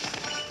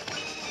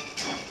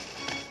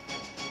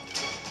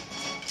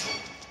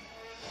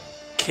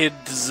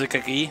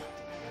 Kidzikaki.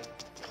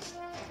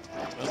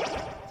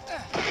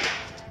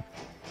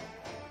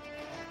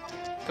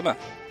 Come on.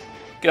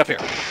 Get up here.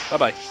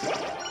 Bye-bye.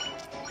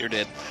 You're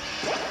dead.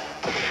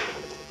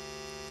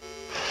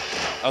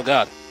 Oh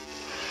god.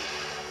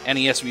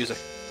 NES music.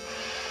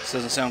 This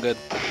doesn't sound good.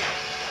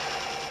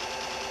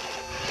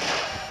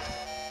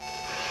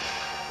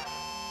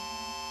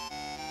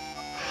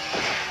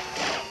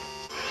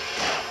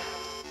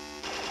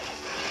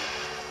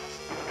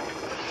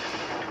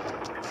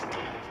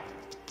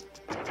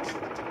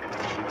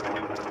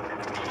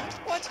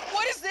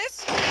 What is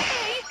this? A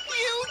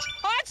huge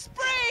hot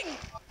spring!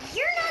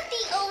 You're not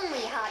the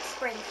only hot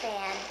spring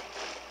fan.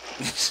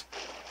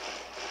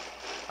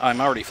 I'm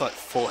already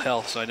full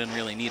health, so I didn't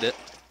really need it.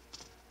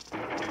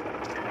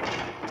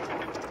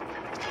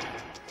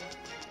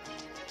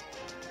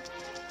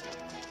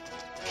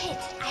 Pit,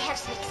 I have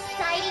some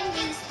exciting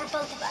news for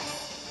both of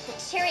us. The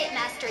Chariot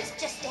Master is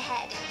just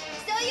ahead.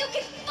 So you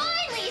can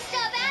finally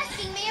stop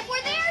asking me if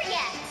we're there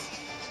yet!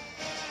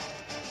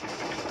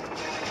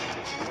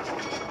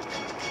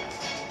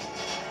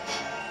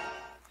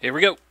 Here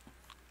we go.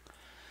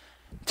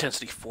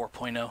 Intensity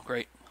 4.0,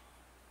 great.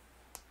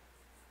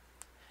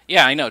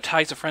 Yeah, I know,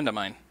 Ty's a friend of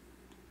mine.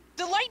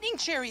 The lightning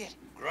chariot!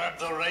 Grab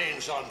the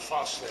reins on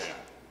Foss there.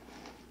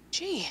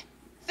 Gee,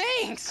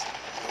 thanks!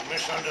 You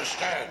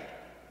misunderstand.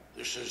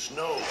 This is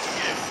no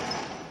gift.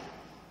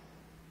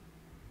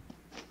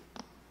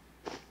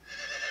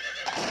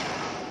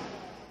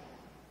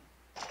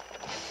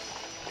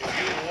 If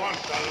you want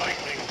the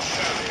lightning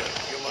chariot,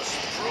 you must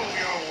prove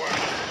your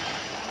worth.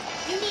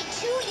 You need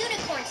 2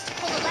 unicorns to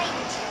pull the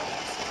lightning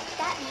chariot.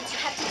 That means you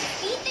have to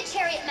defeat the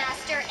Chariot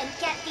Master and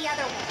get the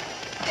other one.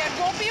 That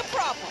won't be a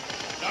problem.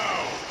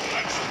 Now,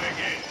 let's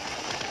begin.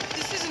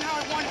 This isn't how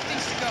I wanted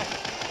things to go.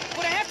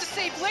 But I have to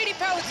save Lady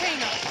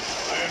Palutena.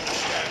 I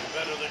understand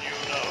better than you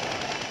know.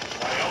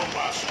 My own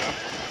master,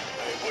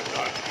 I would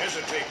not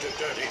hesitate to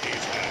dirty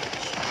these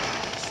hands.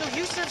 So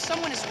you serve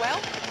someone as well?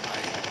 I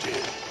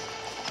did.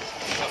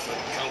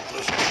 Suffered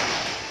countless.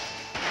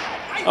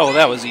 Oh,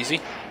 that was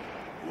easy.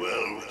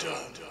 Well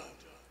done.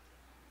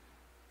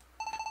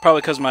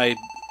 Probably because my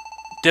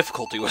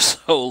difficulty was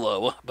so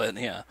low, but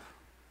yeah.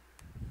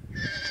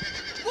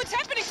 What's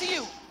happening to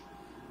you?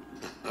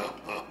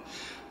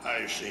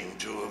 I seem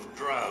to have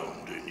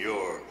drowned in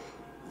your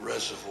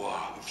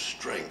reservoir of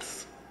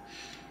strength.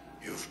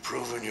 You've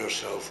proven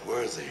yourself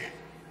worthy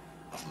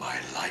of my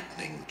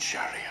lightning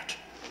chariot.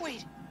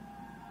 Wait,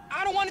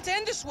 I don't want it to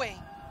end this way.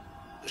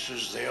 This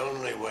is the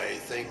only way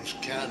things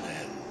can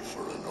end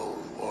for an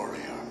old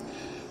warrior.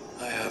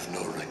 I have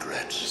no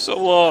regrets. So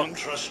long. I'm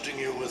trusting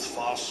you with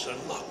Foss and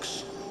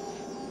Lux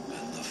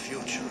and the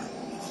future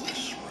of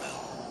this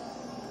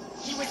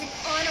realm. He was an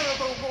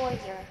honorable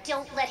warrior.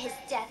 Don't let his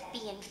death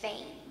be in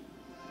vain.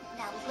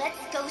 Now let's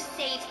go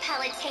save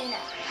Palutena.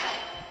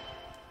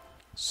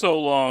 So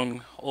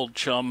long, old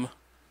chum.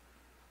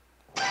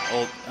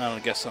 I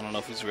don't know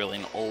if he's really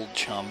an old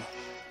chum.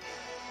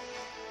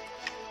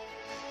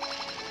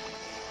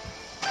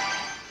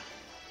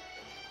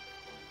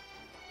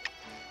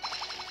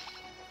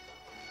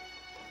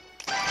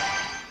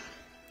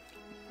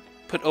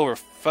 Put over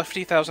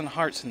 50,000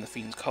 hearts in the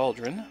Fiend's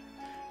Cauldron.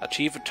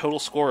 Achieve a total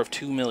score of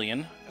 2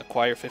 million.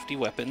 Acquire 50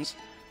 weapons.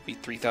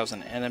 Beat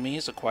 3,000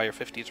 enemies, acquire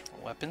 50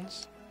 different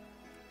weapons.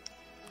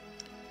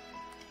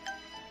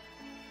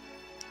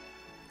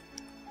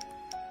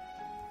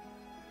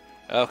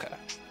 Okay.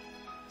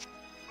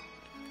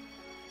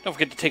 Don't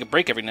forget to take a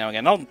break every now and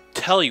again. I'll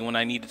tell you when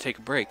I need to take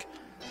a break.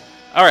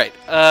 Alright,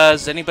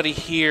 is anybody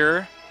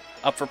here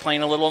up for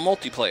playing a little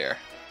multiplayer?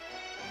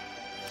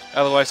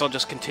 Otherwise, I'll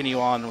just continue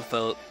on with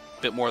a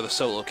bit more of the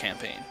solo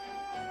campaign.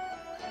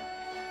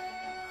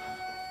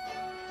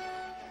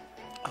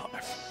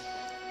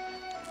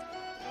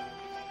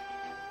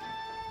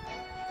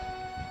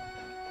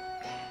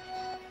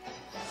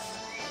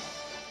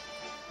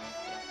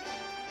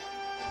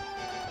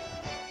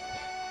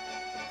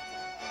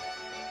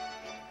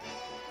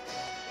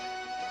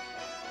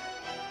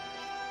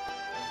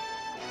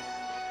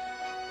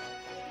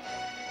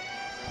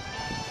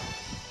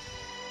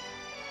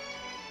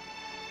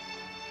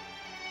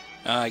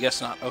 Oh, I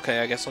guess not. Okay,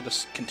 I guess I'll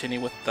just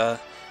continue with the...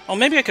 Oh,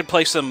 maybe I could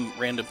play some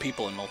random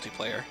people in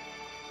multiplayer.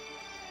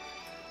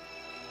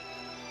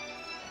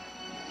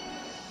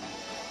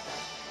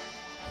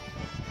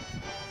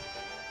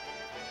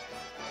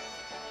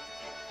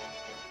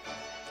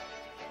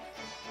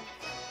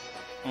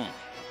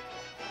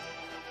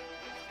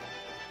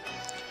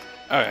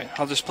 Alright,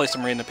 I'll just play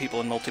some random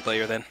people in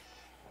multiplayer then.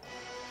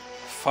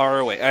 Far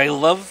away. I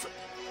love...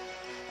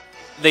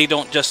 They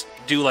don't just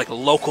do like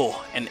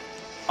local and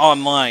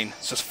online.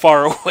 It's just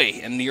far away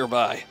and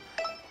nearby.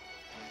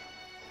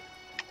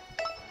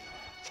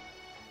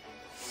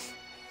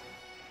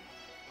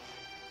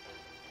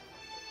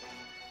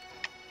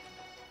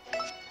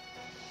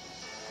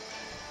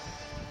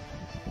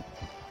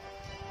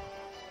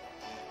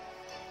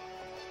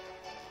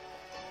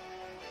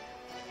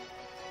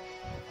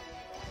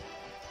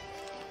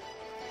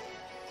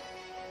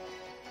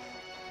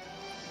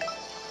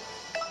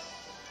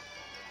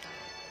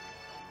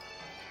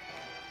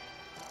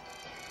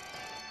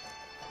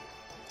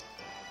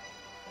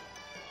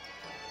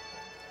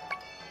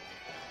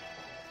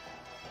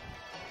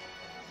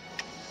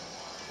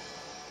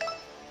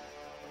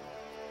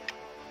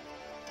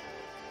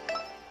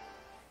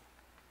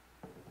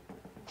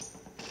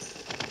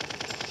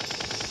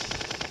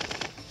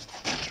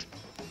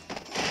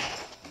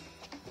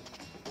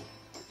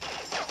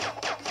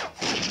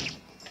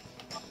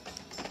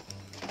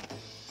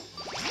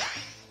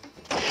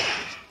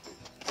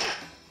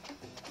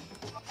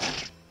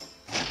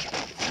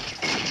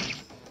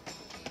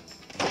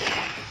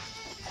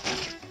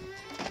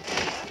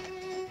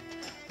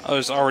 Oh,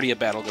 there's already a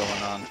battle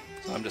going on,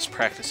 so I'm just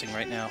practicing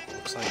right now,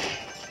 looks like.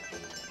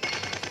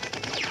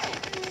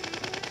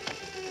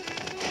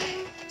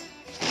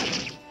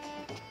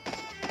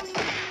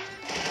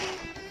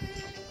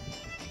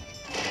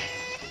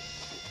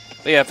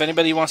 But yeah, if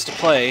anybody wants to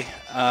play,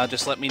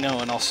 just let me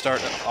know and I'll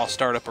start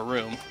up a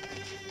room.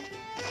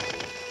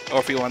 Or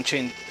if you want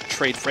to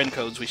trade friend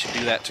codes, we should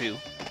do that too.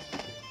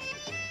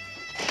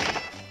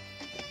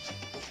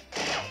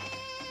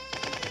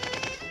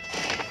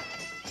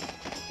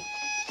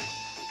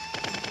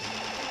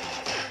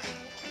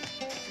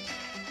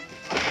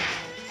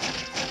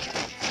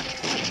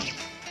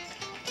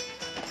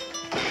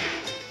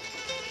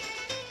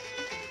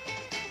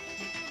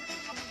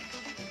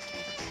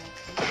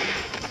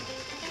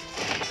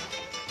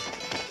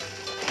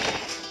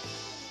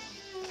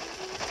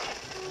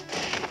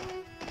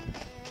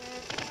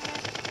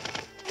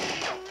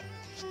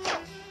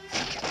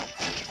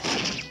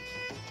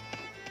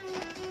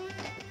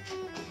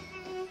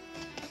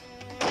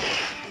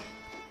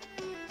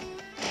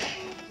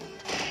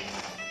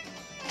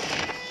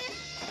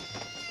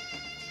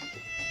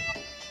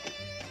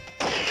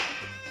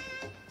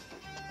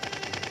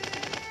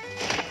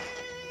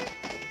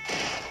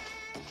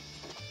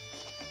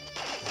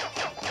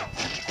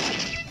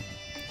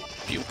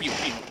 Pew, pew,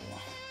 pew.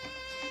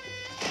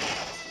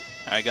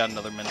 I got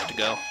another minute to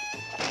go.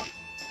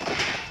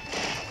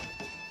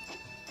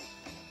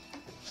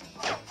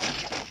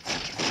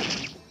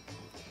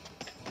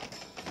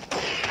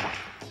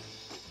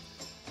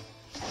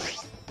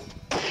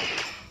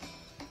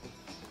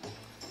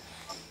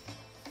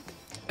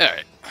 All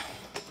right.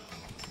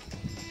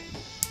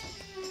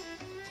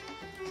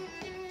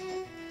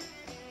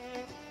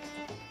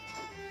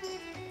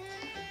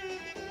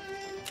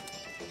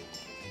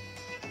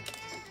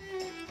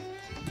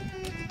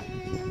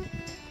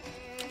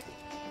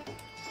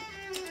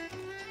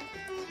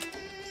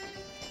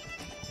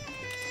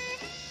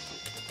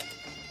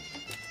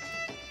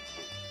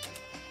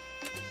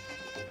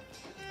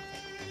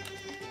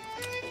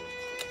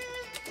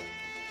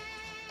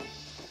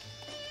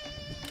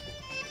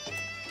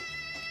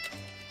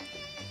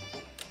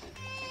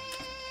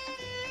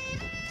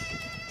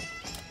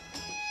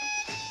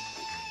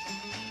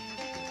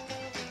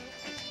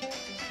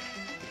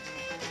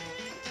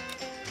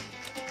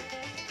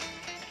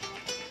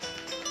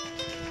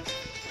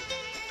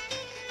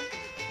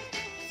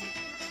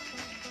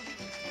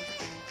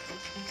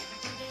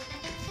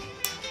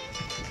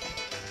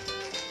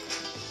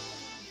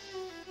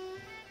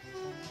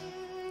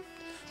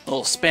 A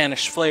little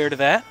Spanish flair to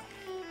that.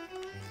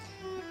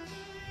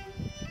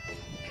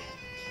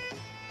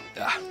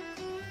 Ah.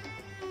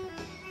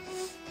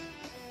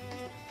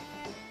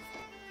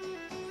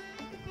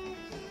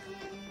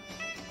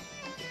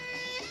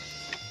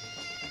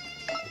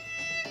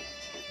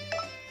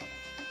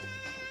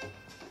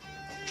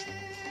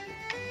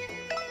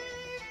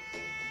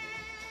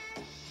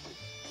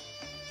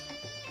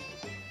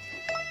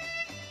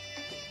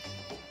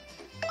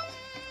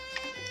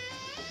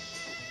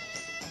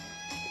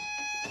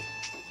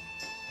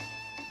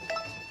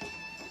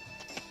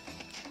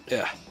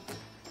 Yeah.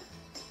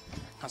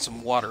 Got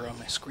some water on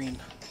my screen.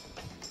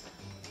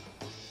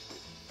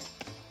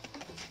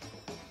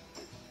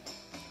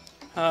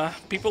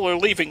 People are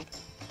leaving.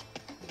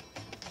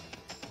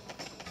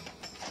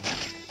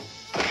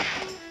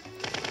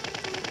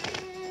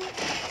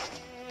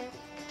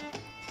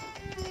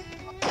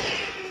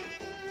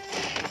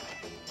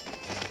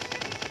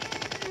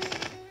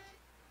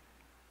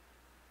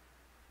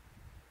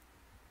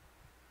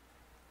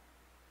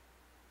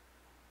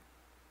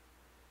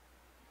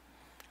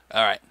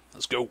 All right,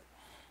 let's go.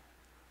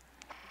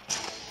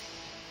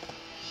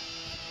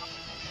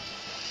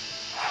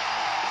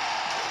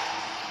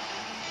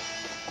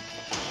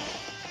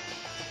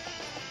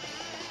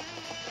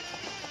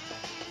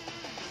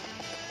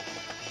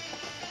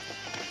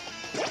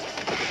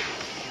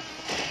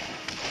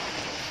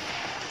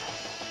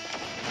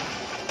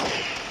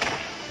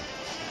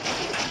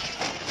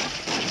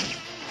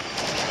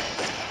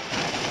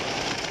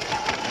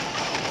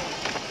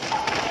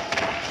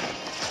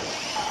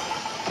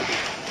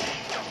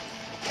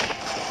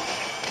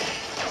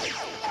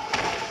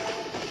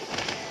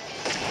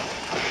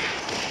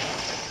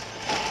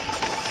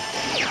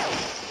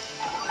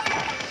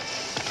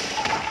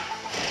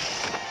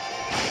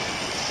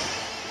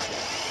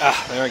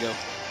 Ah, there we go.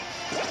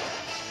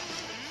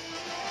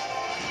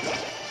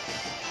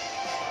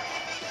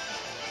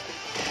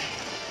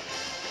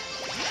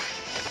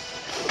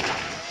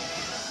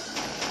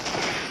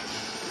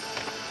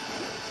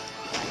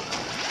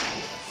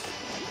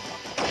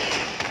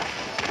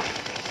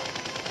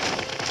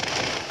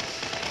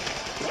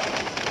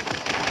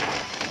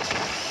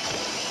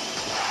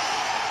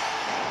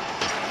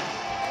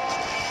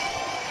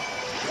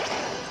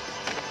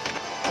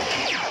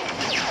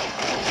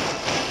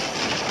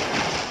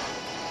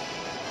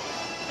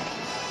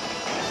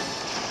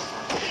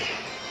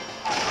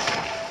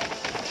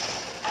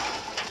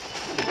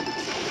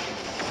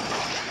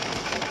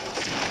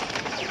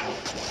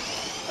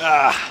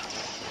 Ah.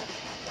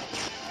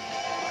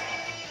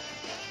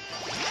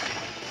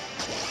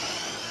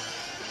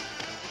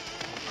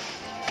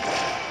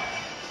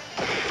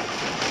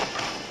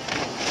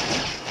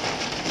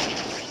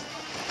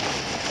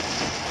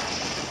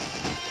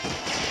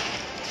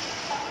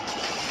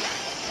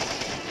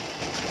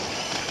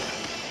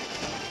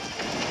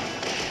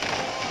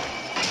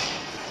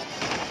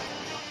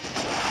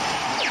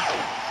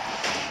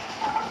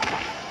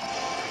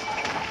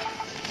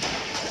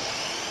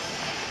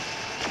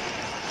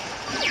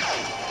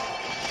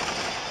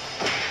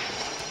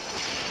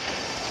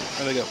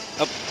 There we go.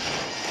 Up.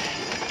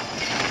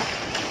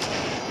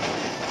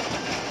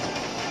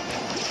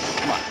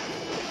 Come on.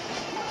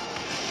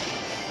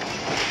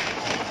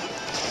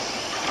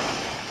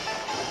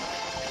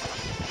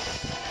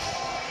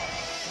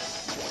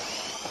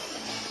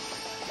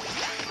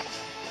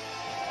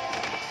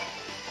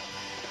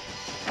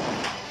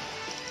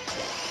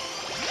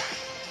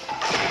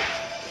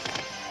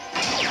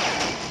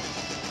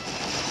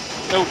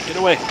 No, get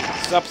away.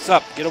 Stop,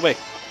 stop. Get away.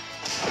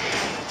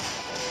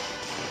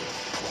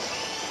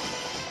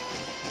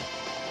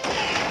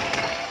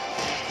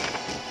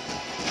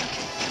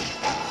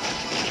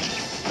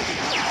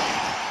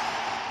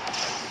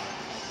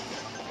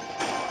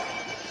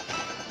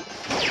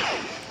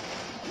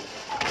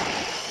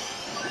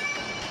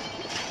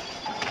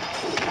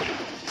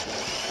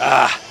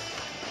 Ah.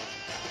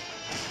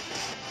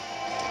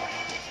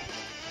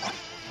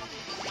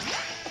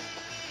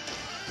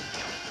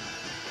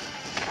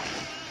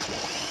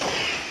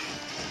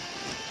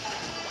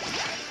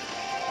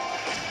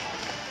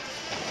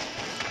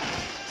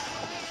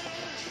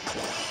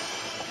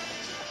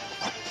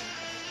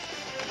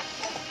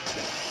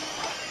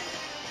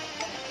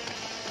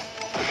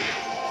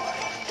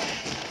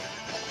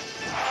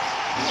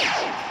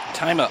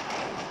 Time up.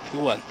 Who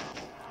won?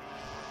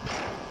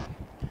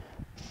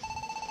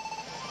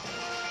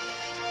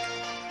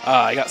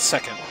 Ah, I got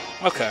second.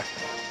 Okay.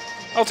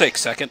 I'll take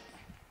second.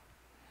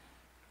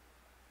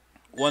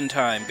 One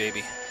time,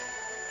 baby.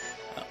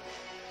 Oh.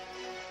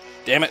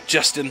 Damn it,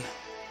 Justin.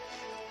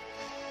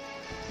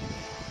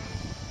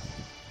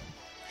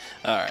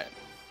 Alright.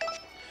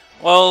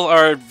 Well,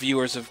 our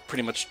viewers have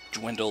pretty much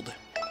dwindled.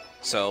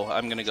 So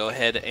I'm going to go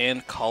ahead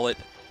and call it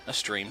a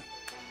stream.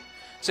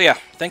 So yeah,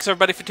 thanks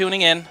everybody for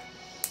tuning in.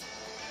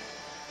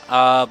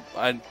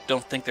 I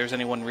don't think there's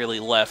anyone really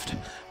left.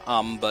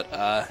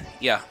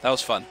 Yeah, that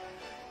was fun.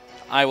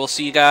 I will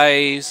see you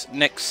guys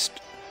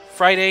next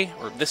Friday,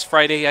 or this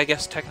Friday, I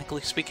guess,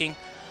 technically speaking.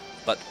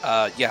 But,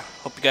 yeah,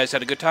 hope you guys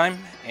had a good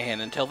time,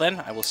 and until then,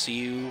 I will see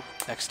you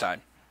next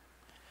time.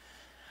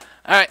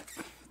 Alright,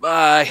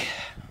 bye.